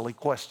it's a silly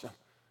question.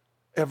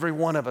 Every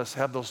one of us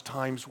have those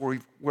times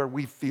where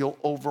we feel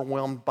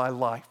overwhelmed by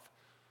life.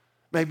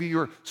 Maybe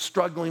you're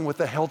struggling with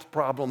a health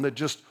problem that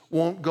just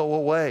won't go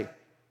away.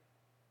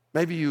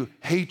 Maybe you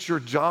hate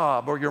your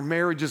job, or your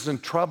marriage is in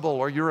trouble,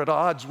 or you're at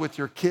odds with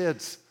your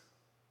kids.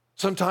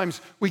 Sometimes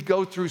we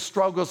go through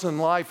struggles in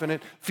life, and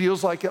it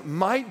feels like it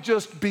might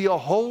just be a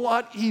whole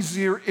lot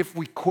easier if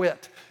we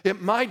quit.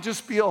 It might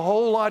just be a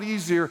whole lot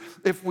easier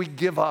if we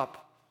give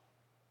up.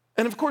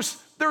 And of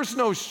course, there's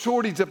no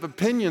shortage of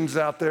opinions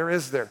out there,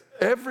 is there?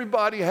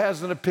 Everybody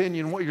has an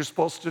opinion what you're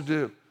supposed to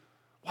do.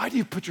 Why do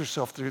you put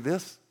yourself through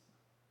this?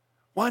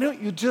 Why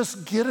don't you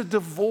just get a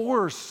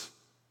divorce?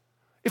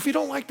 If you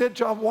don't like that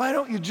job, why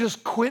don't you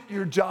just quit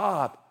your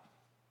job?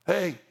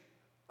 Hey,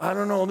 I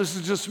don't know, this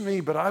is just me,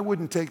 but I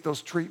wouldn't take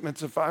those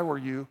treatments if I were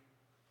you.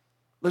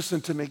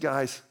 Listen to me,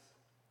 guys.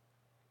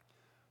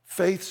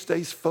 Faith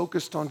stays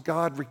focused on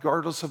God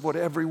regardless of what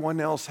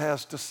everyone else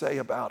has to say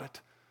about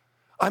it.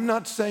 I'm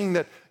not saying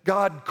that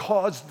God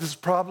caused this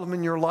problem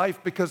in your life,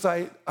 because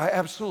I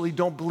absolutely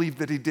don't believe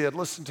that He did.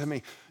 Listen to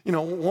me. You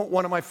know,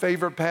 one of my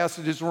favorite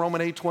passages,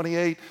 Romans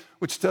 8:28,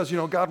 which tells,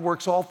 God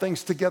works all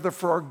things together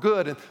for our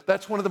good. And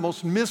that's one of the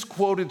most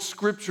misquoted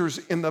scriptures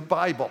in the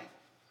Bible,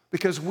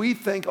 because we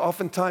think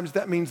oftentimes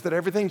that means that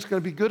everything's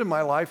going to be good in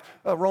my life.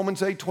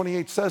 Romans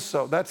 8:28 says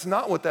so. That's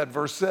not what that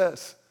verse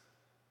says.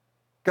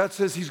 God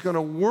says he's going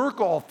to work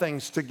all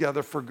things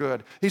together for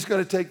good. He's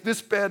going to take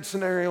this bad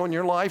scenario in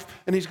your life,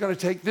 and he's going to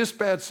take this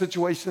bad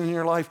situation in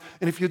your life.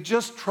 And if you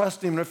just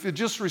trust him, and if you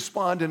just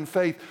respond in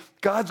faith,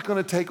 God's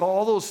going to take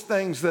all those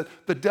things that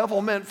the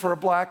devil meant for a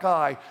black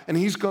eye, and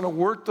he's going to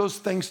work those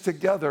things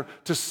together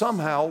to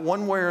somehow,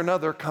 one way or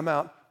another, come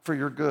out for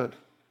your good.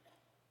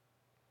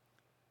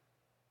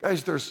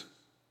 Guys, there's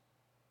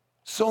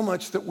so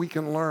much that we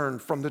can learn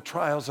from the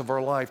trials of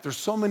our life. There's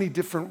so many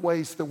different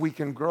ways that we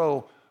can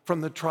grow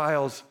from the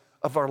trials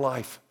of our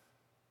life.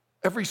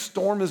 Every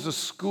storm is a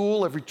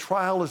school, every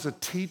trial is a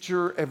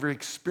teacher, every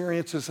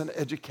experience is an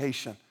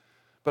education.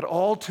 But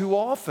all too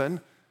often,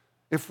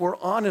 if we're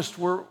honest,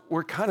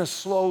 we're kind of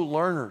slow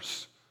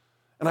learners.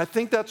 And I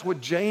think that's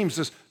what James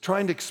is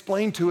trying to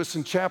explain to us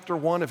in chapter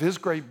 1 of his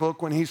great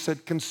book when he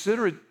said,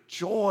 "Consider it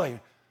joy,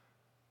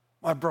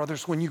 my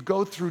brothers, when you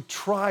go through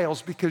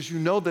trials, because you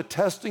know the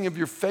testing of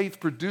your faith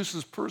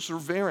produces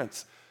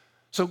perseverance."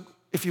 So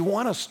if you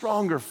want a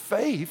stronger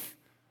faith,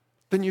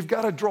 then you've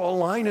got to draw a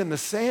line in the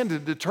sand to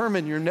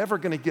determine you're never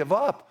going to give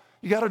up.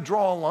 You got to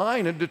draw a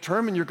line and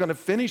determine you're going to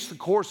finish the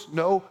course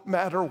no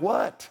matter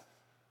what.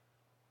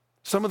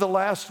 Some of the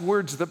last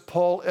words that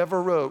Paul ever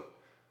wrote,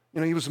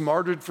 he was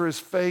martyred for his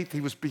faith,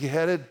 he was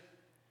beheaded,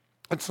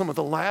 and some of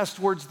the last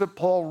words that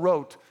Paul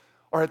wrote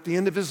are at the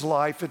end of his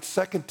life at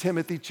 2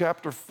 Timothy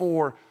chapter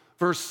 4,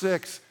 verse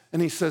 6,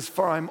 and he says,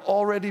 "For I'm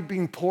already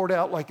being poured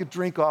out like a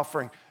drink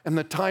offering, and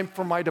the time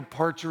for my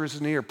departure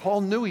is near."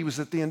 Paul knew he was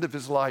at the end of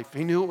his life.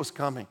 He knew it was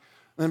coming.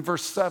 And then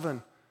verse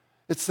 7,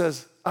 it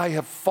says, "I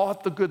have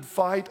fought the good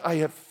fight, I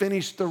have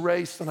finished the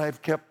race, and I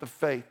have kept the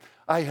faith."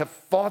 I have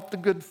fought the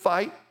good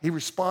fight. He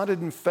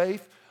responded in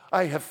faith.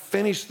 I have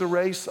finished the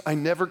race. I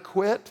never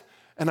quit,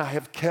 and I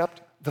have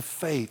kept the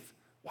faith.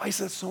 Why is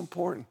that so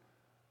important?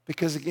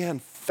 Because again,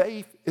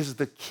 faith is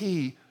the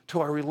key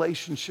to our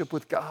relationship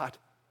with God.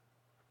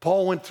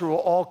 Paul went through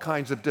all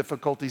kinds of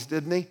difficulties,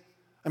 didn't he?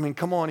 I mean,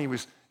 come on, he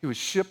was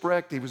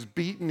shipwrecked, he was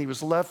beaten, he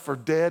was left for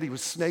dead, he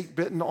was snake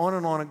bitten, on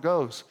and on it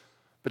goes.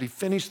 But he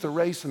finished the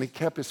race and he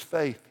kept his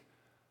faith.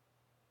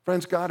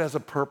 Friends, God has a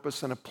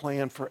purpose and a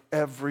plan for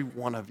every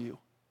one of you.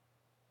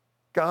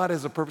 God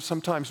has a purpose.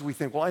 Sometimes we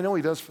think, well, I know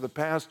he does for the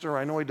pastor,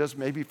 I know he does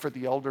maybe for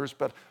the elders,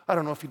 but I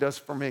don't know if he does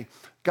for me.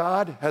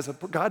 God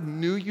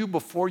knew you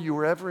before you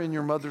were ever in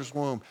your mother's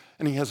womb,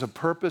 and he has a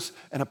purpose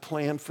and a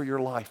plan for your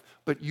life.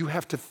 But you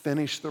have to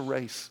finish the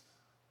race,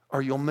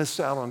 or you'll miss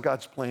out on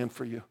God's plan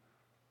for you.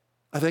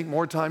 I think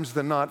more times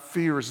than not,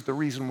 fear is the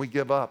reason we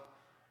give up.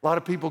 A lot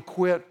of people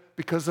quit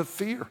because of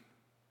fear.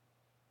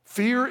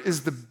 Fear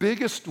is the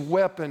biggest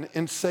weapon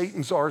in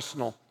Satan's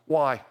arsenal.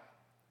 Why?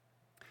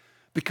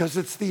 Because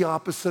it's the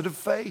opposite of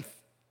faith.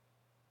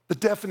 The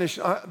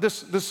definition,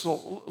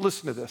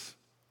 listen to this.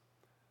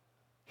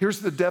 Here's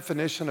the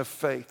definition of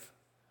faith.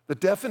 The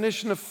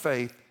definition of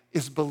faith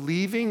is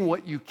believing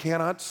what you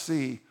cannot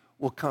see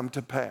will come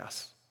to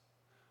pass.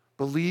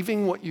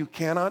 Believing what you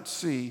cannot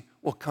see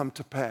will come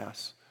to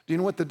pass. Do you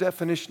know what the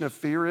definition of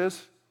fear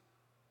is?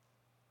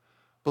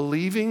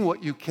 Believing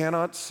what you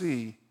cannot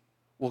see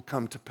will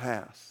come to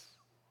pass.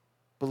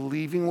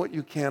 Believing what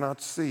you cannot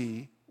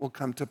see will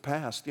come to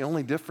pass. The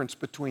only difference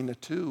between the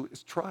two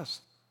is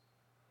trust.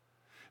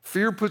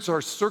 Fear puts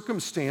our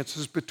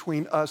circumstances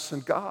between us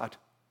and God.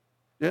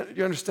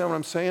 You understand what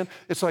I'm saying?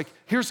 It's like,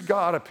 here's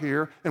God up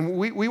here, and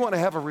we want to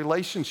have a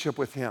relationship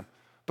with him.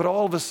 But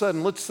all of a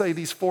sudden, let's say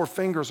these 4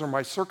 fingers are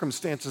my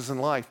circumstances in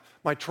life,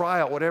 my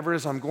trial, whatever it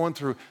is I'm going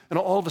through. And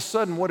all of a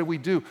sudden, what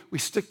do? We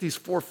stick these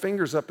 4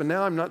 fingers up, and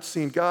now I'm not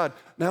seeing God.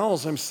 Now all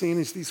I'm seeing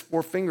is these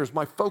 4 fingers.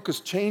 My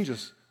focus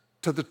changes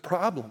to the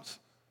problems.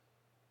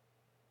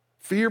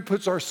 Fear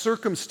puts our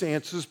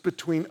circumstances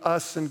between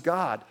us and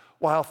God,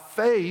 while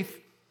faith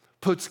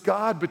puts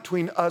God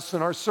between us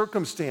and our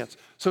circumstance.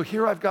 So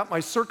here I've got my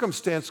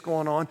circumstance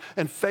going on,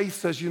 and faith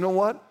says, you know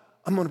what?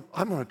 I'm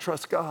gonna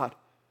trust God.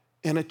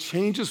 And it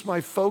changes my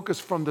focus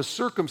from the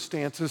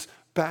circumstances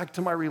back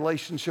to my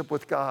relationship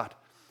with God.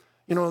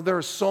 You know, there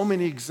are so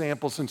many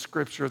examples in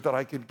Scripture that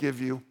I could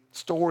give you,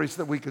 stories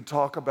that we could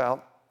talk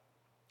about,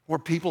 where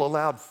people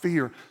allowed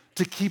fear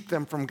to keep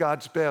them from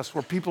God's best,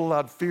 where people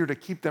allowed fear to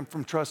keep them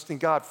from trusting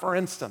God. For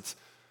instance,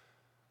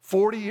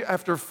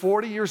 after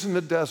 40 years in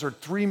the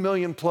desert, 3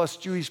 million plus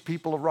Jewish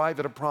people arrive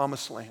at a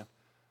promised land.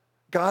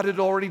 God had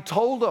already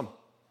told them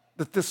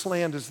that this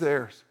land is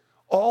theirs.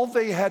 All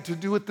they had to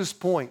do at this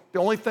point, the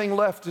only thing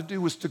left to do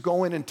was to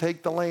go in and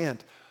take the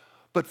land.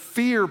 But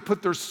fear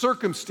put their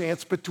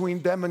circumstance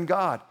between them and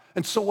God.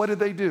 And so what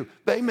do?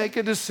 They make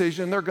a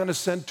decision. They're going to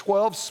send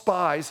 12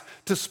 spies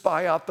to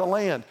spy out the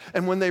land.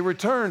 And when they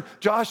return,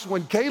 Joshua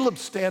and Caleb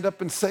stand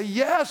up and say,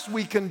 yes,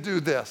 we can do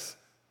this.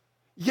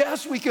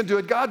 Yes, we can do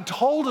it. God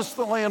told us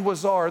the land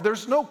was ours.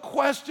 There's no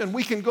question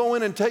we can go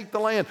in and take the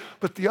land.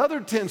 But the other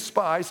 10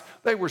 spies,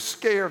 they were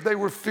scared. They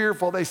were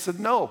fearful. They said,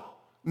 no,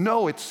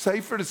 it's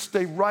safer to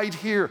stay right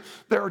here.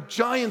 There are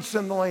giants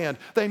in the land.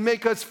 They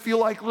make us feel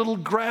like little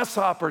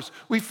grasshoppers.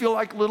 We feel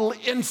like little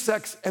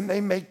insects, and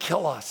they may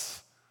kill us.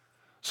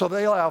 So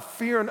they allow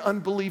fear and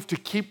unbelief to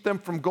keep them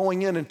from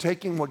going in and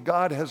taking what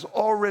God has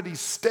already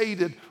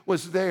stated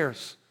was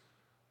theirs.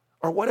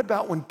 Or what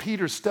about when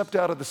Peter stepped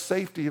out of the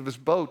safety of his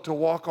boat to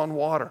walk on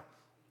water?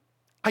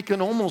 I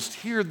can almost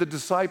hear the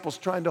disciples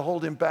trying to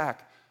hold him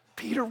back.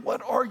 Peter,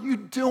 what are you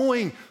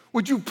doing?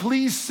 Would you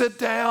please sit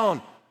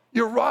down?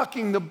 You're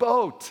rocking the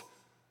boat.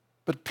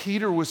 But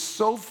Peter was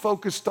so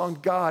focused on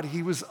God,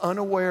 he was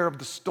unaware of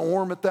the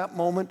storm at that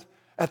moment.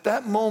 At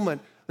that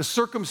moment, the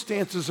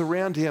circumstances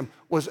around him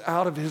was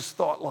out of his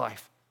thought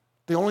life.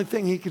 The only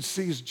thing he could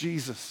see is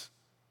Jesus.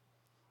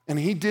 And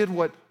he did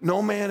what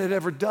no man had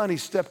ever done. He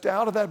stepped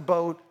out of that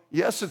boat.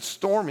 Yes, it's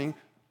storming,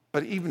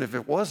 but even if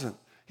it wasn't,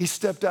 he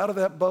stepped out of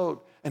that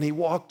boat and he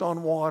walked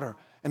on water.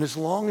 And as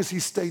long as he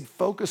stayed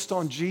focused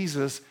on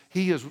Jesus,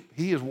 he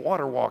is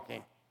water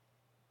walking.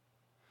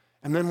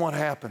 And then what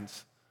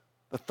happens?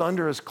 The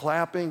thunder is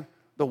clapping,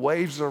 the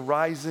waves are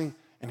rising,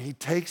 and he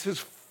takes his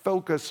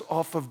focus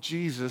off of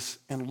Jesus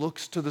and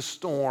looks to the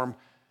storm,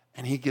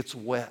 and he gets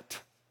wet.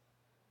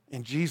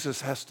 And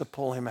Jesus has to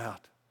pull him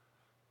out.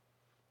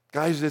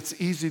 Guys, it's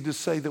easy to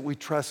say that we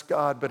trust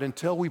God, but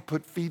until we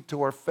put feet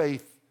to our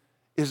faith,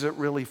 is it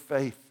really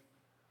faith?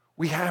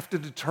 We have to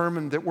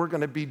determine that we're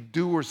going to be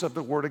doers of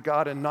the Word of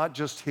God and not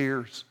just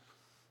hearers.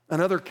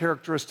 Another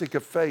characteristic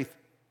of faith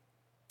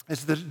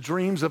is that it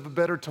dreams of a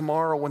better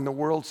tomorrow when the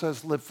world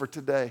says live for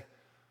today.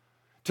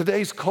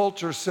 Today's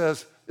culture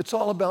says it's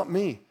all about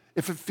me.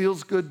 If it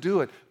feels good,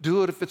 do it.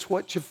 Do it if it's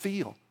what you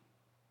feel.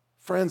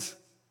 Friends,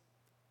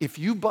 if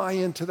you buy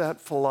into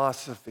that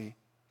philosophy,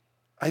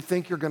 I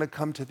think you're going to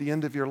come to the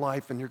end of your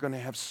life and you're going to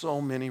have so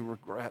many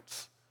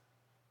regrets.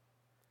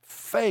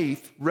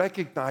 Faith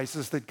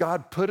recognizes that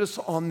God put us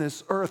on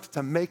this earth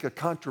to make a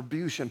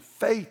contribution.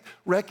 Faith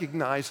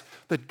recognizes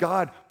that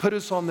God put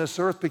us on this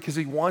earth because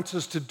he wants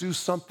us to do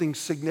something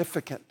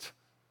significant.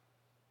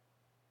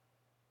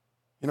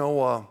 You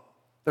know,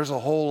 there's a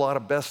whole lot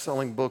of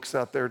best-selling books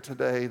out there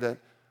today that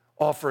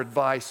offer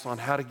advice on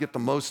how to get the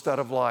most out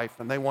of life.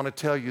 And they want to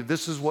tell you,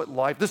 this is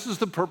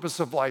the purpose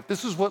of life.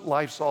 This is what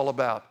life's all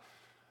about.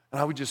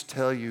 And I would just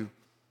tell you,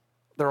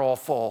 they're all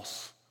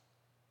false.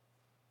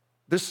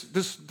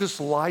 This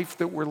life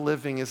that we're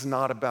living is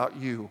not about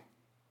you.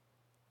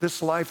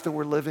 This life that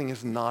we're living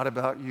is not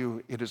about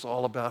you. It is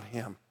all about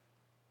him.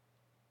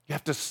 You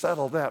have to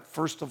settle that,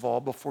 first of all,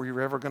 before you're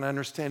ever going to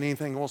understand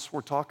anything else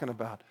we're talking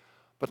about.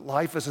 But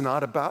life is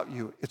not about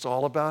you. It's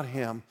all about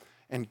him.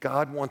 And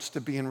God wants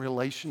to be in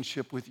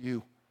relationship with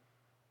you.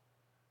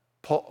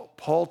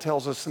 Paul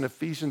tells us in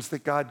Ephesians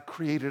that God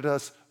created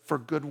us for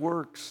good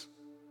works.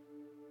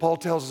 Paul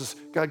tells us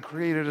God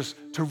created us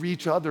to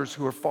reach others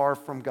who are far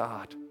from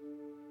God.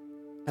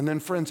 And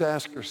then, friends,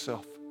 ask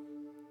yourself,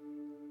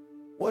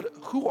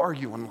 who are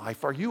you in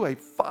life? Are you a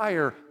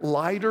fire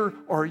lighter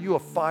or are you a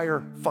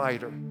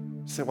firefighter?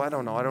 You say, well, I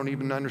don't know. I don't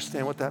even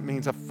understand what that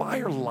means. A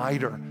fire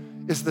lighter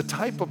is the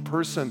type of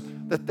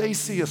person that they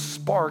see a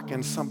spark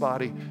in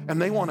somebody and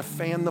they want to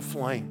fan the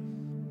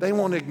flame. They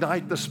want to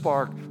ignite the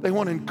spark. They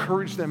want to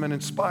encourage them and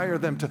inspire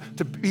them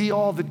to be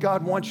all that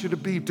God wants you to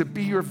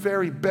be your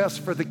very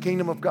best for the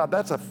kingdom of God.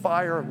 That's a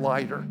fire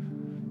lighter.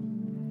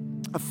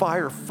 A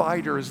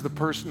firefighter is the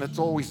person that's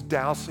always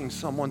dousing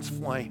someone's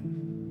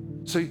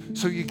flame. So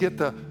you get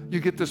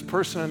this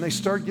person and they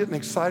start getting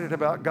excited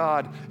about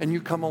God and you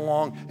come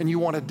along and you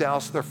want to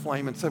douse their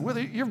flame and say, well,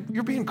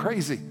 you're being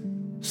crazy.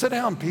 Sit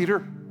down,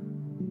 Peter.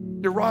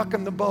 You're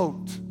rocking the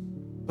boat.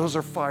 Those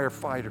are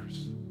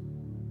firefighters.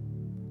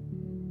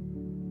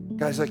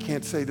 Guys, I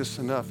can't say this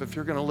enough. If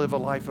you're going to live a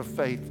life of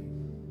faith,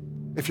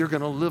 if you're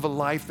going to live a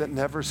life that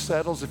never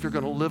settles, if you're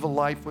going to live a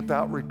life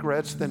without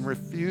regrets, then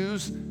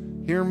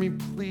hear me,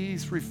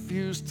 please,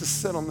 refuse to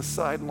sit on the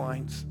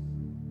sidelines.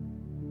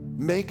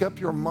 Make up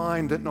your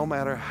mind that no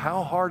matter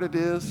how hard it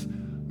is,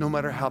 no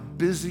matter how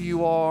busy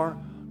you are,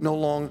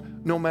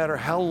 no matter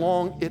how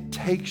long it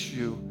takes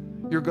you,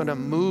 you're going to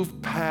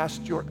move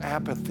past your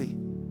apathy.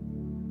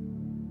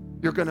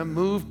 You're going to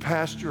move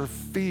past your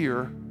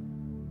fear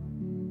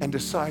and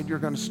decide you're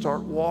going to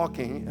start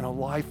walking in a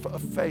life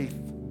of faith.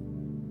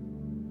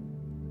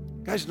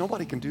 Guys,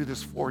 nobody can do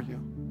this for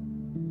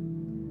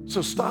you.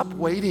 So stop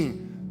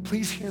waiting.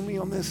 Please hear me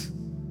on this.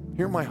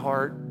 Hear my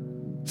heart.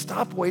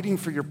 Stop waiting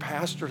for your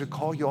pastor to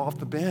call you off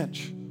the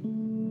bench.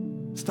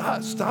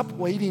 Stop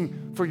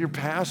waiting for your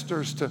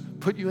pastors to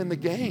put you in the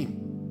game.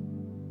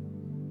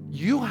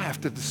 You have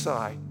to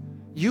decide.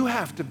 You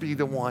have to be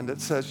the one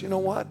that says, you know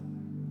what?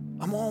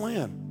 I'm all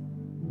in.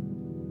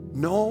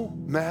 No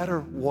matter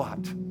what,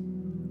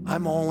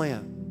 I'm all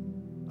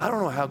in. I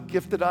don't know how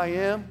gifted I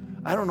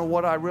am. I don't know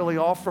what I really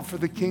offer for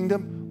the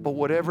kingdom, but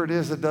whatever it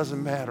is, it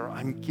doesn't matter.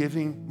 I'm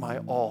giving my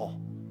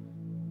all.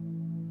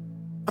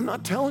 I'm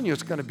not telling you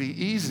it's going to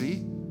be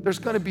easy. There's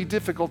going to be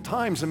difficult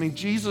times. I mean,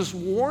 Jesus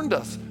warned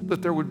us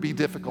that there would be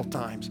difficult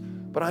times.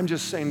 But I'm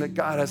just saying that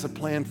God has a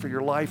plan for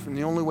your life, and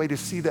the only way to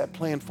see that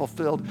plan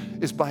fulfilled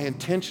is by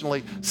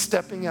intentionally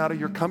stepping out of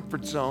your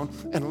comfort zone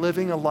and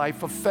living a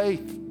life of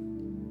faith.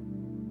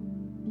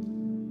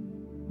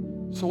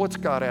 So what's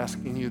God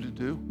asking you to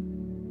do?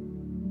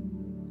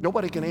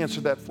 Nobody can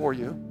answer that for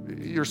you.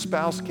 Your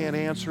spouse can't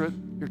answer it.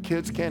 Your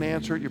kids can't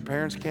answer it. Your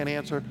parents can't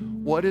answer it.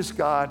 What is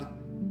God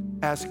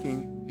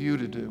asking you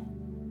to do?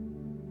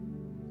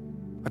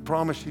 I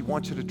promise He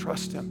wants you to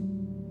trust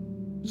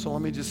Him. So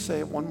let me just say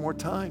it one more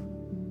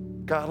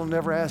time. God will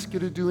never ask you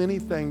to do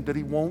anything that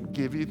He won't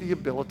give you the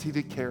ability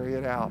to carry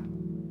it out.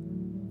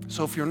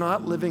 So if you're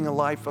not living a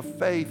life of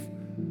faith,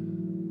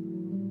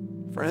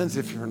 friends,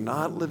 if you're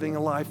not living a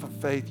life of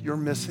faith, you're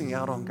missing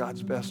out on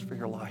God's best for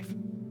your life.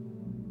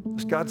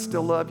 Does God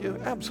still love you?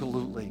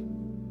 Absolutely.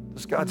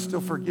 Does God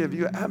still forgive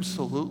you?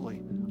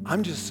 Absolutely.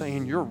 I'm just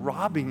saying you're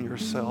robbing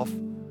yourself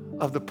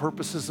of the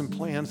purposes and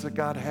plans that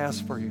God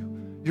has for you.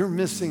 You're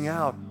missing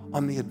out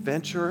on the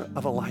adventure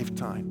of a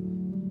lifetime.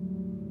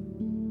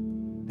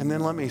 And then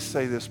let me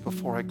say this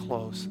before I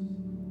close.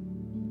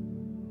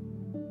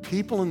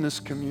 People in this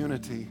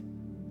community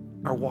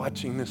are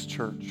watching this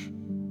church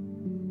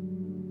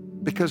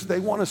because they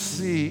want to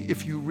see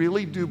if you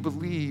really do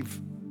believe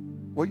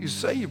what you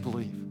say you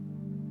believe.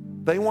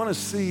 They want to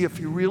see if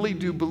you really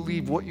do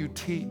believe what you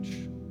teach.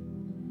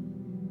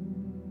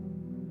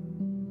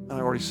 And I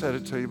already said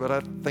it to you, but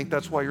I think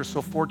that's why you're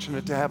so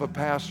fortunate to have a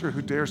pastor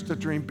who dares to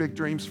dream big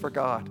dreams for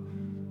God.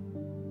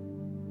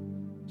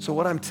 So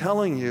what I'm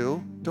telling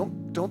you,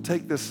 don't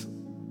take this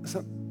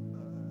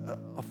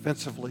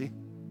offensively.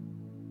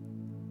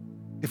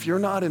 If you're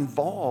not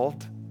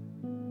involved,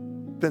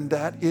 then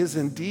that is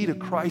indeed a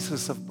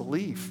crisis of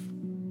belief.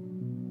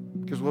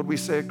 Because what we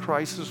say a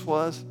crisis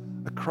was,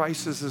 a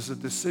crisis is a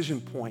decision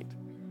point.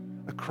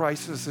 A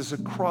crisis is a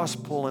cross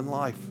pull in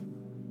life.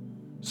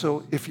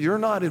 So if you're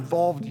not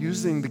involved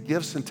using the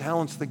gifts and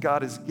talents that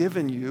God has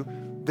given you,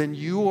 then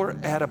you are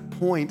at a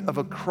point of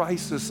a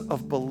crisis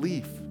of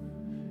belief.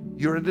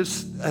 You're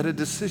at a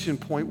decision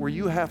point where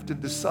you have to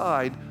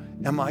decide,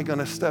 am I going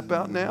to step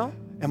out now?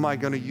 Am I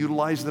going to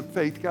utilize the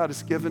faith God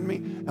has given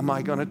me? Am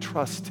I going to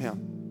trust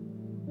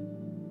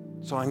Him?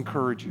 So I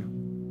encourage you.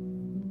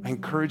 I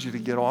encourage you to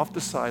get off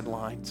the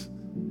sidelines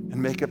and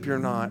make up your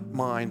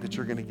mind that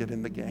you're going to get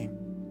in the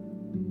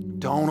game.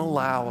 Don't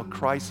allow a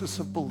crisis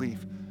of belief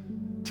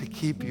to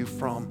keep you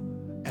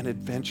from an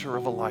adventure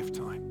of a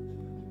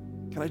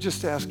lifetime. Can I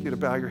just ask you to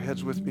bow your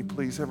heads with me,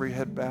 please? Every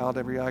head bowed,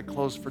 every eye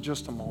closed for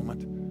just a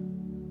moment.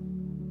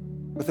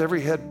 With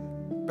every head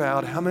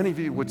bowed, how many of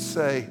you would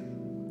say,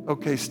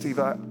 okay, Steve,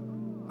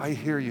 I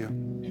hear you.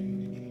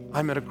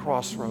 I'm at a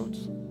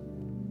crossroads.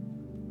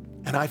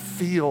 And I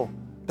feel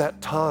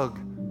that tug.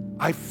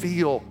 I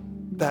feel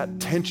that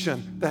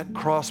tension, that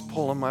cross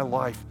pull in my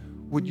life.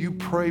 Would you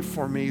pray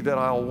for me that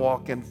I'll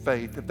walk in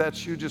faith? If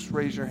that's you, just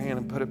raise your hand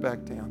and put it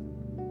back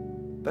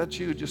down. If that's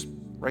you, just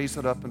raise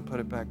it up and put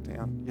it back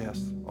down.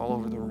 Yes, all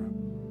over the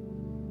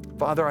room.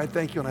 Father, I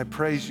thank you and I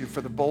praise you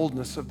for the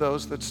boldness of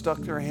those that stuck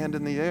their hand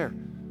in the air.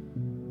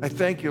 I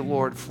thank you,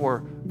 Lord,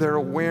 for their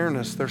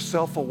awareness, their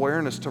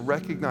self-awareness to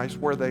recognize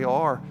where they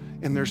are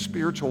in their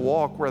spiritual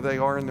walk, where they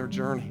are in their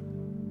journey.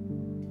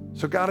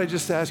 So God, I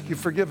just ask you,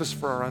 forgive us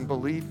for our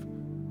unbelief.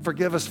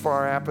 Forgive us for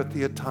our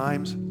apathy at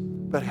times.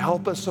 But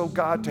help us, oh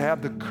God, to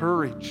have the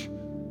courage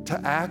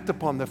to act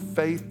upon the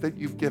faith that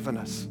you've given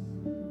us.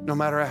 No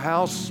matter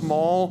how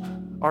small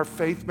our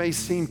faith may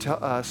seem to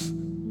us,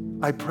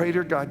 I pray,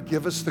 dear God,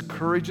 give us the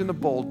courage and the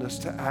boldness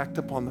to act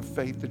upon the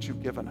faith that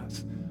you've given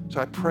us. So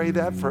I pray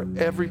that for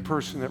every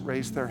person that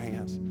raised their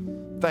hands.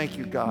 Thank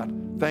you, God.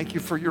 Thank you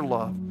for your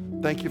love.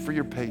 Thank you for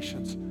your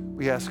patience.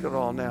 We ask it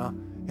all now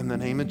in the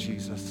name of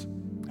Jesus.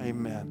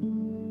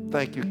 Amen.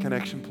 Thank you,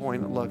 Connection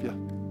Point. I love you.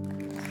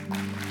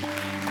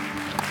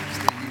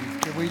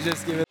 Can we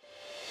just give it?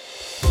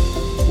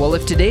 Well,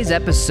 if today's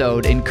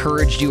episode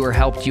encouraged you or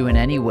helped you in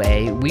any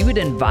way, we would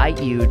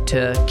invite you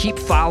to keep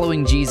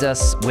following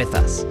Jesus with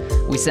us.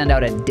 We send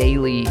out a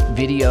daily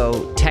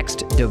video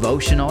text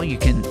devotional. You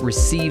can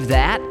receive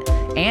that,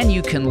 and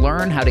you can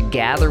learn how to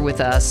gather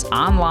with us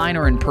online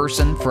or in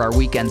person for our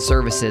weekend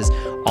services.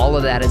 All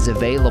of that is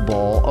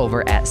available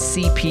over at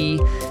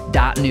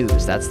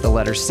cp.news. That's the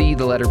letter C,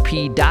 the letter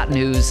P,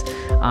 .news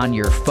on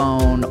your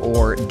phone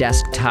or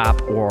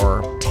desktop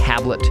or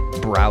tablet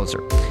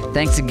browser.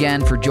 Thanks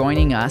again for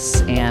joining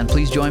us, and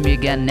please join me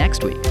again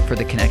next week for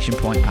the Connection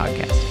Point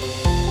Podcast.